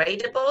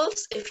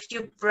biodegradables. If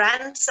you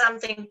brand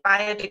something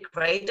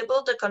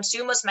biodegradable, the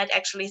consumers might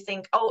actually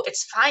think, oh,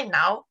 it's fine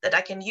now that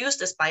I can use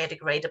this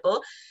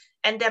biodegradable.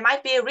 And there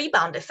might be a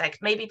rebound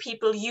effect. Maybe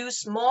people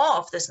use more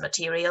of this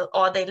material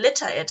or they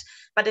litter it.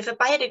 But if a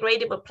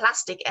biodegradable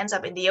plastic ends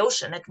up in the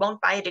ocean, it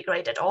won't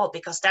biodegrade at all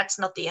because that's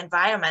not the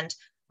environment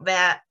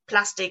where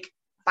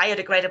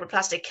biodegradable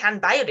plastic can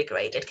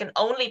biodegrade. It can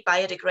only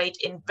biodegrade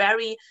in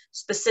very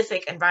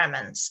specific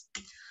environments.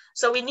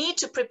 So we need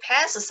to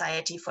prepare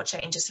society for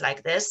changes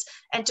like this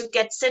and to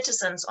get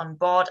citizens on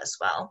board as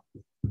well.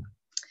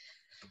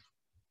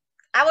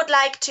 I would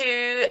like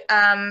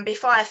to,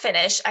 before I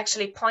finish,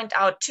 actually point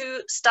out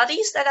 2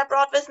 studies that I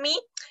brought with me.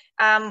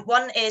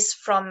 One is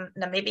from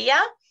Namibia.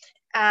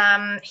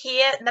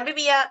 Here,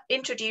 Namibia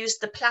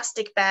introduced the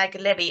plastic bag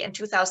levy in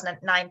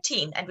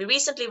 2019, and we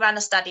recently ran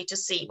a study to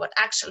see what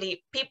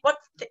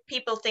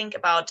people think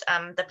about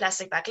the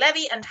plastic bag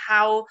levy and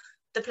how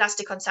the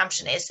plastic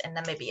consumption is in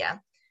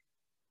Namibia.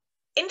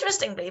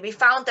 Interestingly, we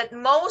found that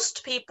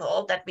most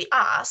people that we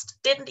asked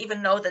didn't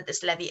even know that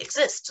this levy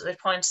exists. So it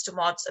points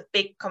towards a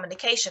big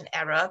communication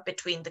error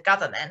between the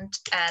government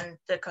and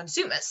the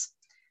consumers.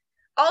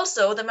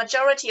 Also, the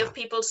majority of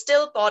people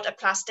still bought a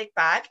plastic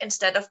bag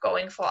instead of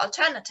going for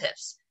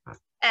alternatives.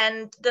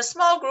 And the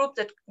small group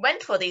that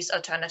went for these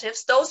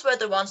alternatives, those were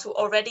the ones who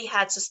already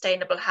had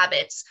sustainable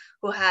habits,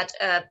 who had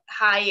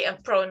high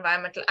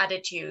pro-environmental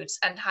attitudes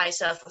and high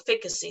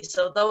self-efficacy.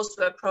 So those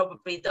were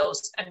probably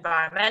those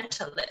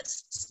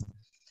environmentalists,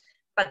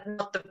 but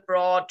not the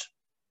broad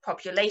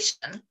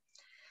population.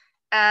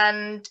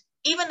 And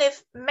even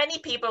if many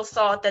people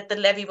thought that the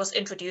levy was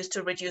introduced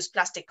to reduce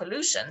plastic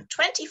pollution,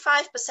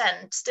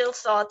 25% still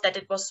thought that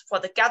it was for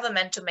the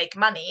government to make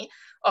money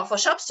or for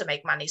shops to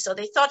make money. So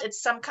they thought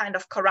it's some kind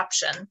of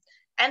corruption.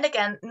 And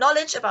again,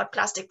 knowledge about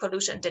plastic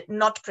pollution did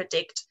not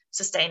predict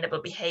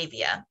sustainable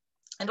behavior.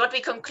 And what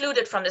we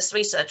concluded from this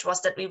research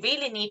was that we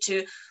really need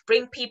to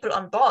bring people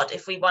on board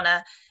if we want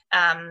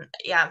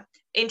to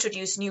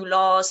introduce new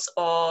laws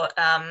or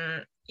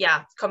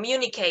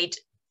communicate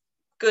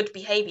good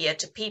behavior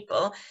to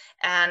people,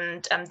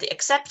 and the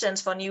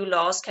acceptance for new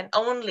laws can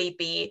only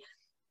be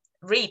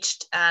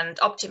reached and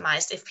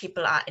optimized if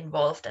people are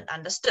involved and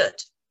understood.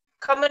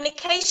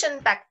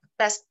 Communication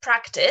best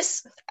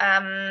practice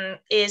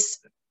is,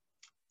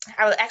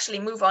 I will actually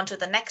move on to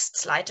the next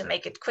slide to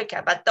make it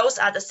quicker, but those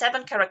are the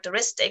 7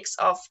 characteristics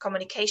of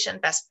communication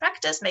best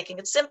practice: making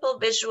it simple,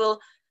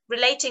 visual,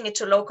 relating it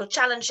to local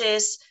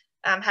challenges,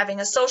 having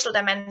a social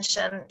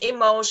dimension,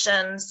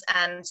 emotions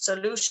and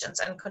solutions,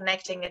 and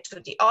connecting it to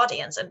the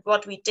audience. And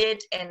what we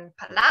did in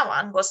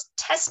Palawan was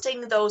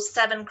testing those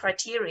 7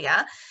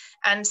 criteria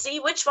and see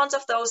which ones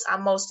of those are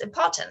most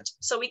important.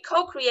 So we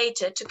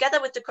co-created,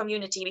 together with the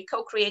community, we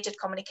co-created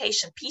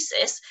communication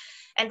pieces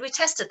and we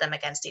tested them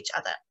against each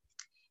other.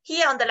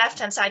 Here on the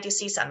left-hand side, you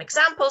see some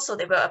examples. So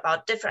they were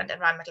about different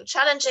environmental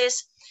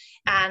challenges,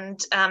 and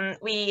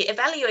we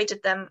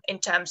evaluated them in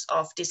terms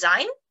of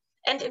design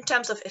and in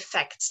terms of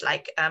effects,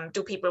 like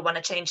do people want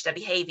to change their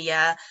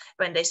behavior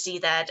when they see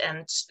that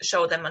and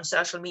show them on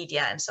social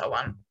media and so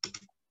on.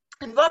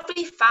 And what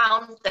we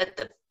found that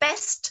the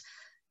best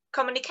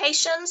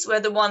communications were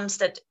the ones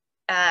that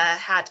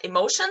had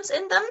emotions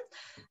in them,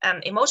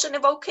 emotion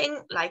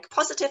evoking, like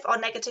positive or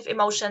negative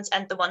emotions,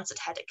 and the ones that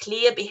had a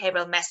clear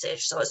behavioral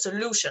message, so a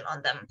solution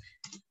on them.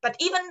 But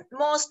even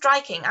more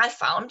striking, I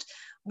found,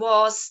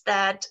 was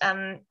that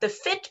the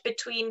fit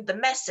between the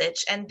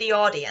message and the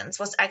audience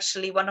was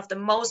actually one of the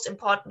most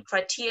important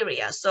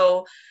criteria.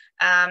 So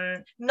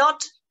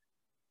not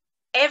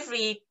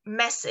every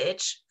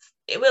message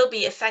will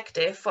be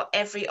effective for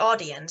every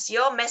audience.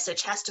 Your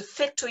message has to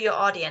fit to your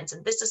audience,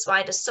 and this is why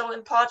it is so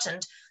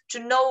important to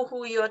know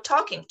who you're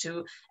talking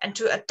to and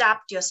to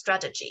adapt your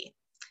strategy.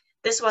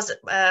 this was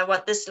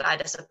what this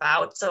slide is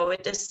about. So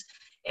it is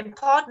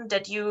important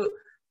that you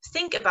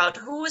think about,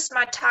 who is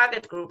my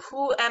target group?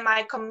 Who am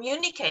I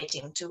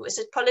communicating to? Is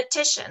it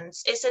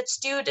politicians? Is it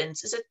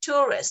students? Is it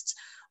tourists?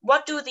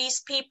 What do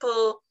these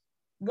people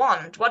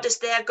want? What is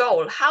their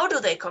goal? How do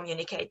they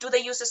communicate? Do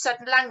they use a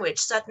certain language,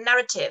 certain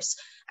narratives?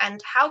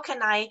 And how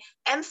can I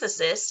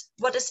emphasize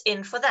what is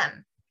in for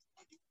them?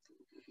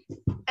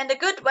 And a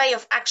good way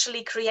of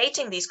actually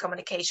creating these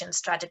communication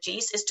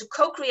strategies is to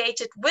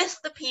co-create it with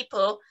the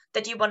people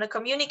that you want to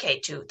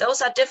communicate to.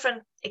 Those are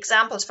different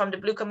examples from the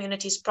Blue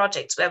Communities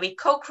projects where we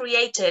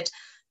co-created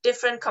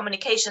different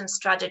communication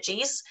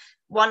strategies.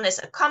 One is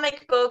a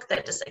comic book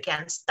that is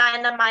against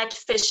dynamite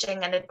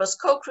fishing, and it was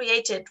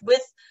co-created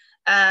with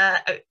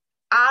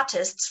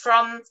artists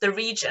from the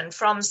region,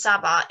 from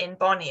Sabah in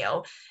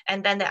Borneo.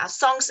 And then there are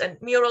songs and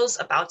murals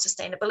about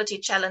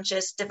sustainability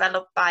challenges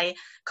developed by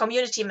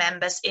community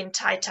members in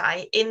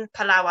Taytay in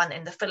Palawan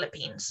in the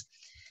Philippines.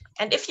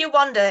 And if you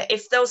wonder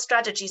if those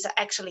strategies are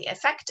actually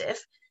effective,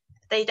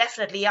 they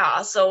definitely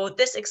are. So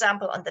this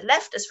example on the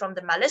left is from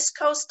the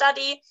Malisco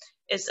study.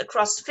 It's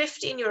across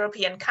 15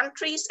 European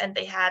countries, and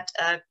they had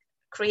a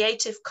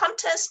creative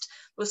contest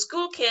with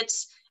school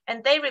kids,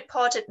 and they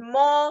reported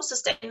more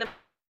sustainable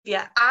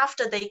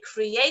after they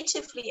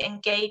creatively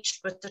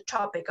engaged with the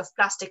topic of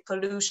plastic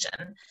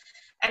pollution.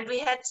 And we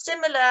had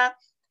similar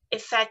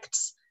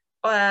effects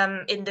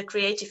in the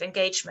creative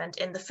engagement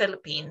in the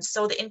Philippines.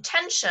 So the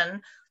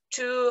intention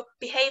to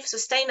behave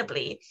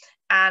sustainably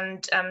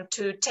and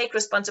to take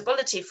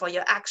responsibility for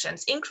your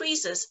actions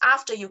increases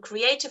after you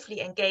creatively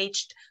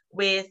engaged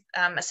with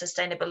a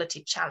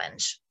sustainability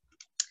challenge.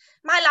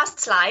 My last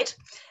slide,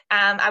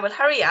 I will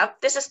hurry up.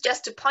 This is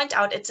just to point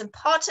out it's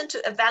important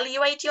to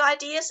evaluate your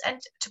ideas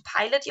and to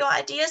pilot your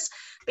ideas,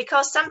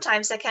 because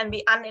sometimes there can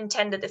be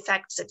unintended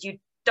effects that you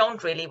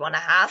don't really want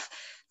to have.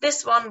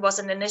 This one was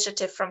an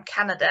initiative from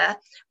Canada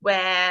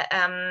where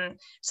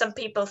some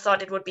people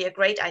thought it would be a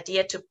great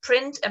idea to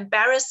print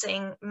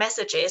embarrassing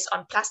messages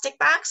on plastic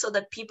bags so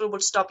that people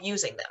would stop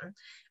using them.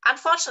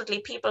 Unfortunately,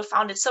 people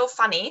found it so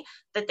funny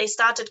that they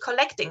started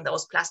collecting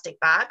those plastic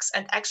bags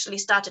and actually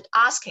started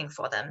asking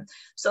for them.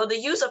 So the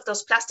use of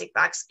those plastic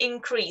bags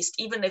increased,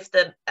 even if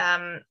the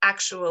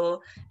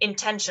actual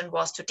intention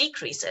was to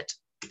decrease it.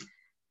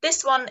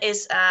 This one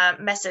is a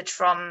message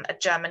from a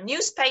German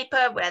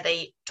newspaper where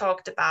they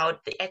talked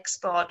about the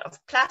export of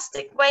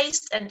plastic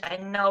waste. And I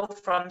know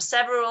from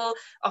several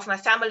of my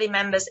family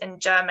members in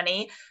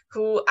Germany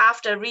who,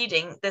 after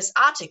reading this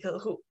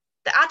article,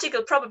 the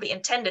article probably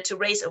intended to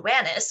raise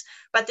awareness,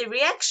 but the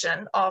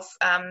reaction of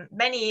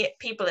many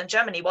people in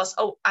Germany was,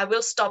 oh, I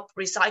will stop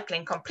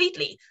recycling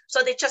completely.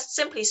 So they just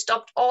simply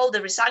stopped all the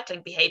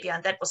recycling behavior,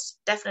 and that was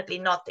definitely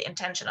not the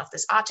intention of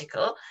this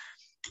article.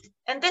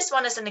 And this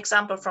one is an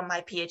example from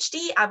my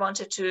PhD. I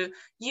wanted to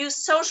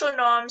use social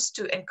norms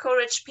to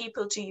encourage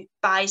people to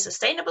buy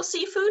sustainable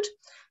seafood.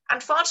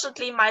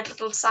 Unfortunately, my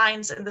little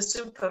signs in the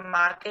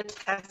supermarket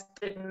have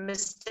been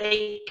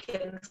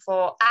mistaken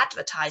for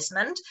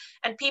advertisement,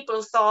 and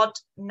people thought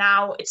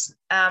now it's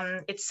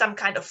some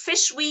kind of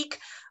fish week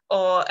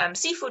or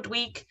seafood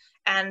week.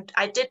 And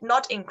I did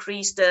not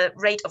increase the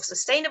rate of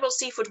sustainable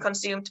seafood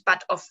consumed,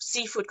 but of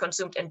seafood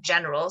consumed in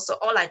general. So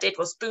all I did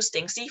was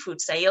boosting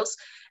seafood sales.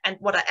 And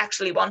what I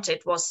actually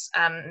wanted was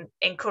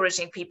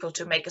encouraging people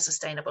to make a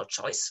sustainable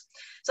choice.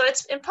 So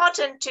it's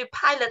important to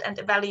pilot and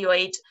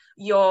evaluate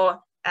your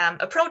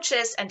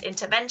approaches and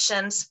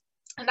interventions.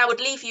 And I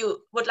would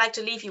like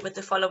to leave you with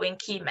the following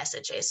key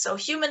messages. So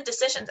human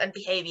decisions and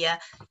behavior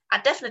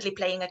are definitely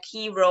playing a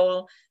key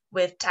role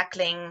with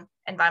tackling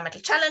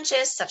environmental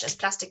challenges such as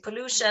plastic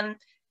pollution.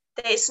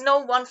 There is no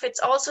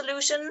one-fits-all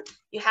solution.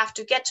 You have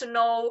to get to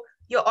know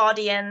your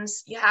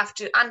audience. You have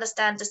to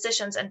understand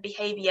decisions and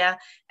behavior.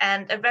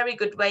 And a very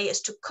good way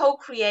is to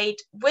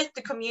co-create with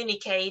the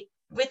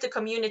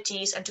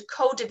communities and to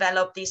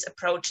co-develop these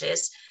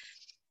approaches.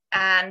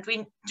 And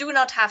we do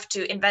not have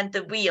to invent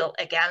the wheel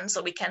again.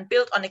 So we can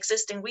build on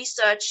existing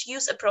research,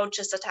 use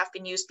approaches that have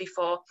been used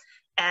before,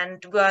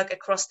 and work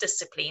across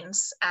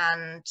disciplines.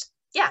 And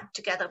yeah,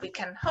 together we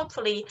can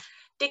hopefully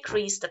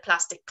decrease the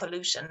plastic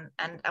pollution.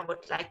 And I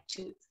would like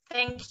to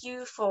thank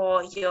you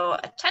for your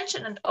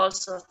attention, and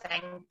also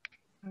thank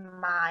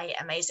my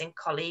amazing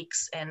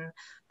colleagues in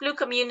Blue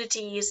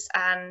Communities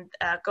and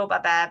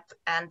GoBabab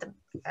and the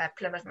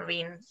Plymouth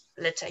Marine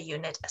Litter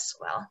Unit as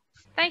well.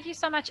 Thank you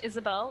so much,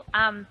 Isabel.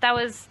 That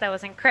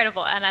was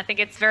incredible, and I think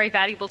it's very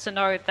valuable to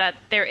know that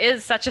there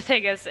is such a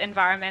thing as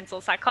environmental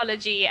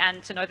psychology,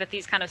 and to know that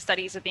these kind of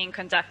studies are being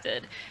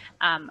conducted.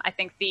 I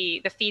think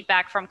the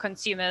feedback from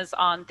consumers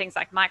on things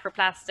like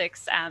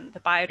microplastics and the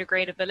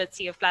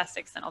biodegradability of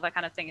plastics and all that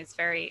kind of thing is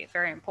very,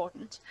 very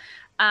important.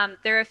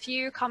 There are a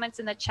few comments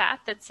in the chat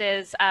that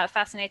says,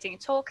 fascinating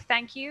talk,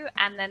 thank you.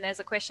 And then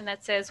there's a question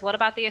that says, what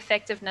about the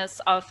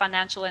effectiveness of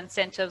financial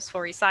incentives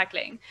for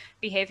recycling?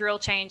 Behavioral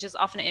change is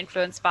often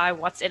influenced by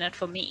what's in it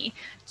for me.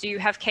 Do you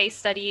have case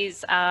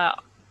studies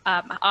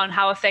on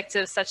how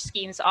effective such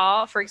schemes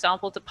are? For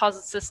example,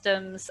 deposit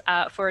systems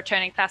for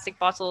returning plastic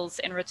bottles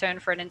in return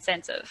for an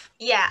incentive.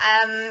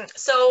 Yeah,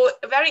 so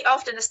very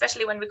often,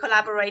 especially when we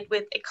collaborate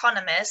with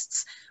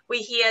economists, we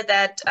hear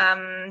that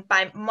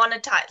by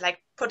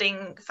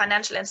putting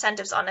financial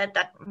incentives on it,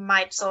 that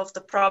might solve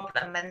the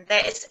problem. And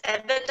there is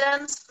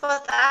evidence for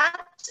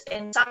that.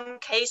 In some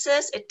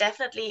cases, it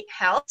definitely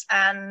helps.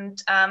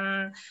 And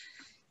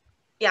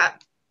yeah,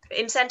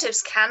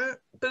 incentives can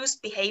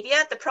boost behavior.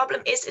 The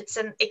problem is it's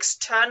an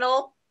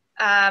external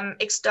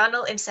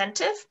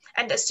incentive,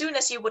 and as soon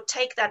as you would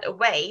take that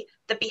away,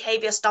 the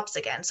behavior stops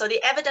again. So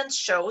the evidence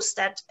shows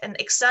that an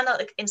external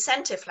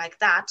incentive like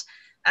that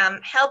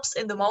helps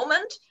in the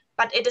moment,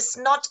 but it is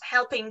not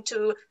helping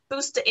to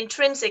boost the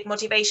intrinsic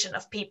motivation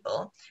of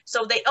people.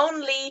 So they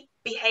only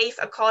behave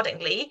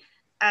accordingly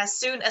as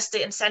soon as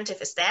the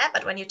incentive is there,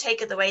 but when you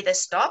take it away, they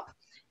stop.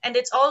 And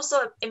it's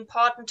also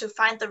important to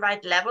find the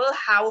right level,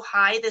 how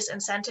high this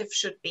incentive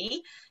should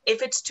be.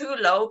 If it's too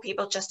low,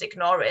 people just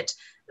ignore it.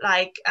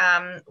 Like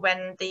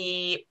when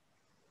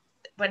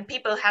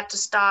people had to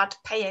start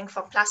paying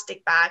for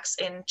plastic bags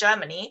in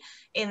Germany,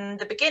 in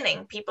the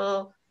beginning,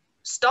 people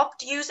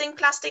stopped using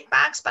plastic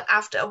bags, but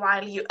after a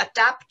while you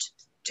adapt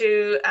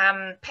to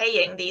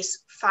paying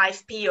these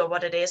 5p or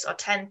what it is, or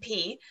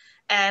 10p,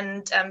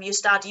 and you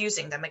start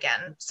using them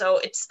again. So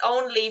it's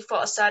only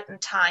for a certain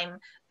time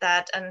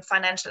that a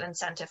financial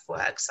incentive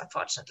works,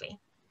 unfortunately.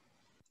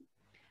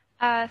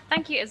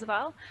 Thank you,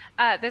 Isabel.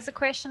 There's a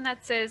question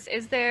that says,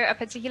 is there a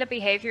particular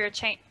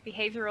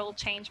behavioral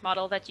change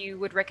model that you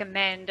would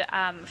recommend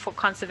for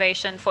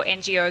conservation for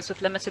NGOs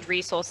with limited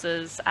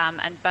resources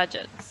and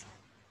budgets?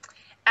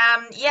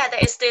 Yeah, there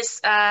is this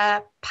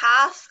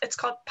path, it's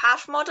called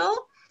path model.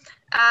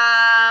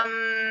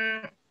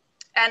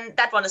 And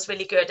that one is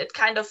really good. It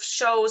kind of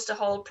shows the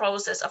whole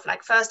process of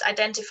like first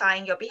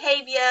identifying your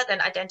behavior, then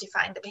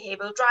identifying the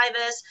behavioral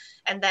drivers,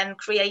 and then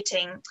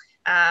creating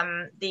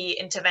the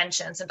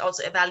interventions and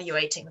also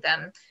evaluating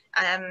them.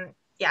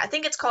 Yeah, I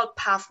think it's called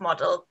path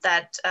model,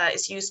 that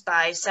is used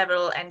by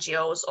several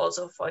NGOs,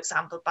 also, for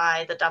example,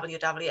 by the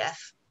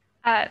WWF.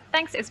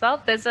 Thanks, Isabel.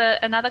 There's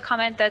another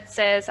comment that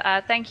says,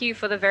 thank you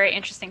for the very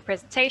interesting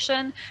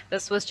presentation.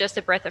 This was just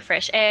a breath of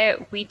fresh air.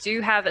 We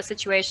do have a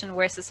situation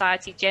where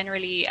society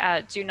generally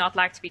do not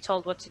like to be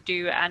told what to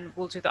do and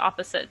will do the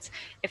opposite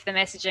if the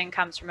messaging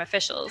comes from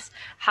officials.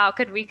 How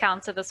could we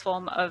counter this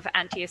form of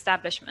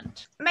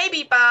anti-establishment?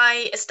 Maybe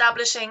by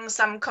establishing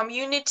some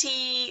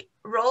community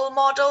role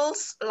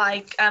models,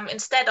 like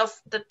instead of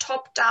the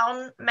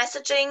top-down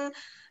messaging,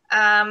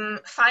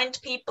 find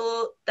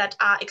people that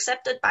are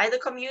accepted by the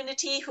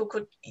community who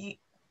could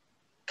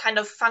kind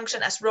of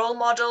function as role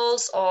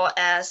models or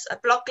as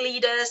block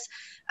leaders,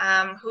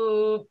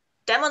 who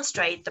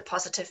demonstrate the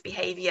positive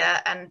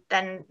behavior, and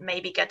then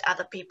maybe get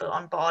other people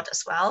on board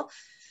as well.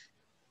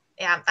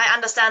 Yeah, I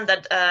understand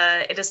that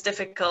it is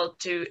difficult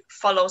to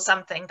follow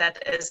something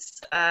that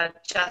is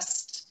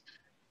just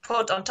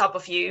put on top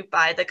of you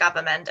by the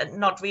government and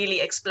not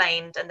really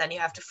explained, and then you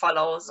have to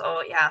follow.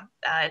 So yeah,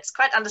 it's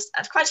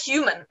quite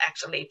human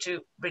actually to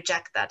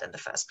reject that in the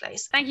first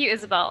place. Thank you,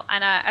 Isabel.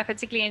 And I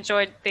particularly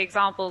enjoyed the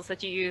examples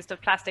that you used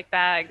of plastic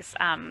bags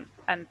and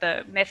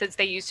the methods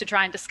they used to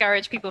try and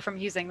discourage people from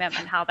using them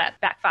and how that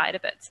backfired a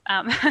bit.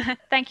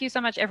 Thank you so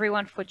much,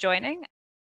 everyone, for joining.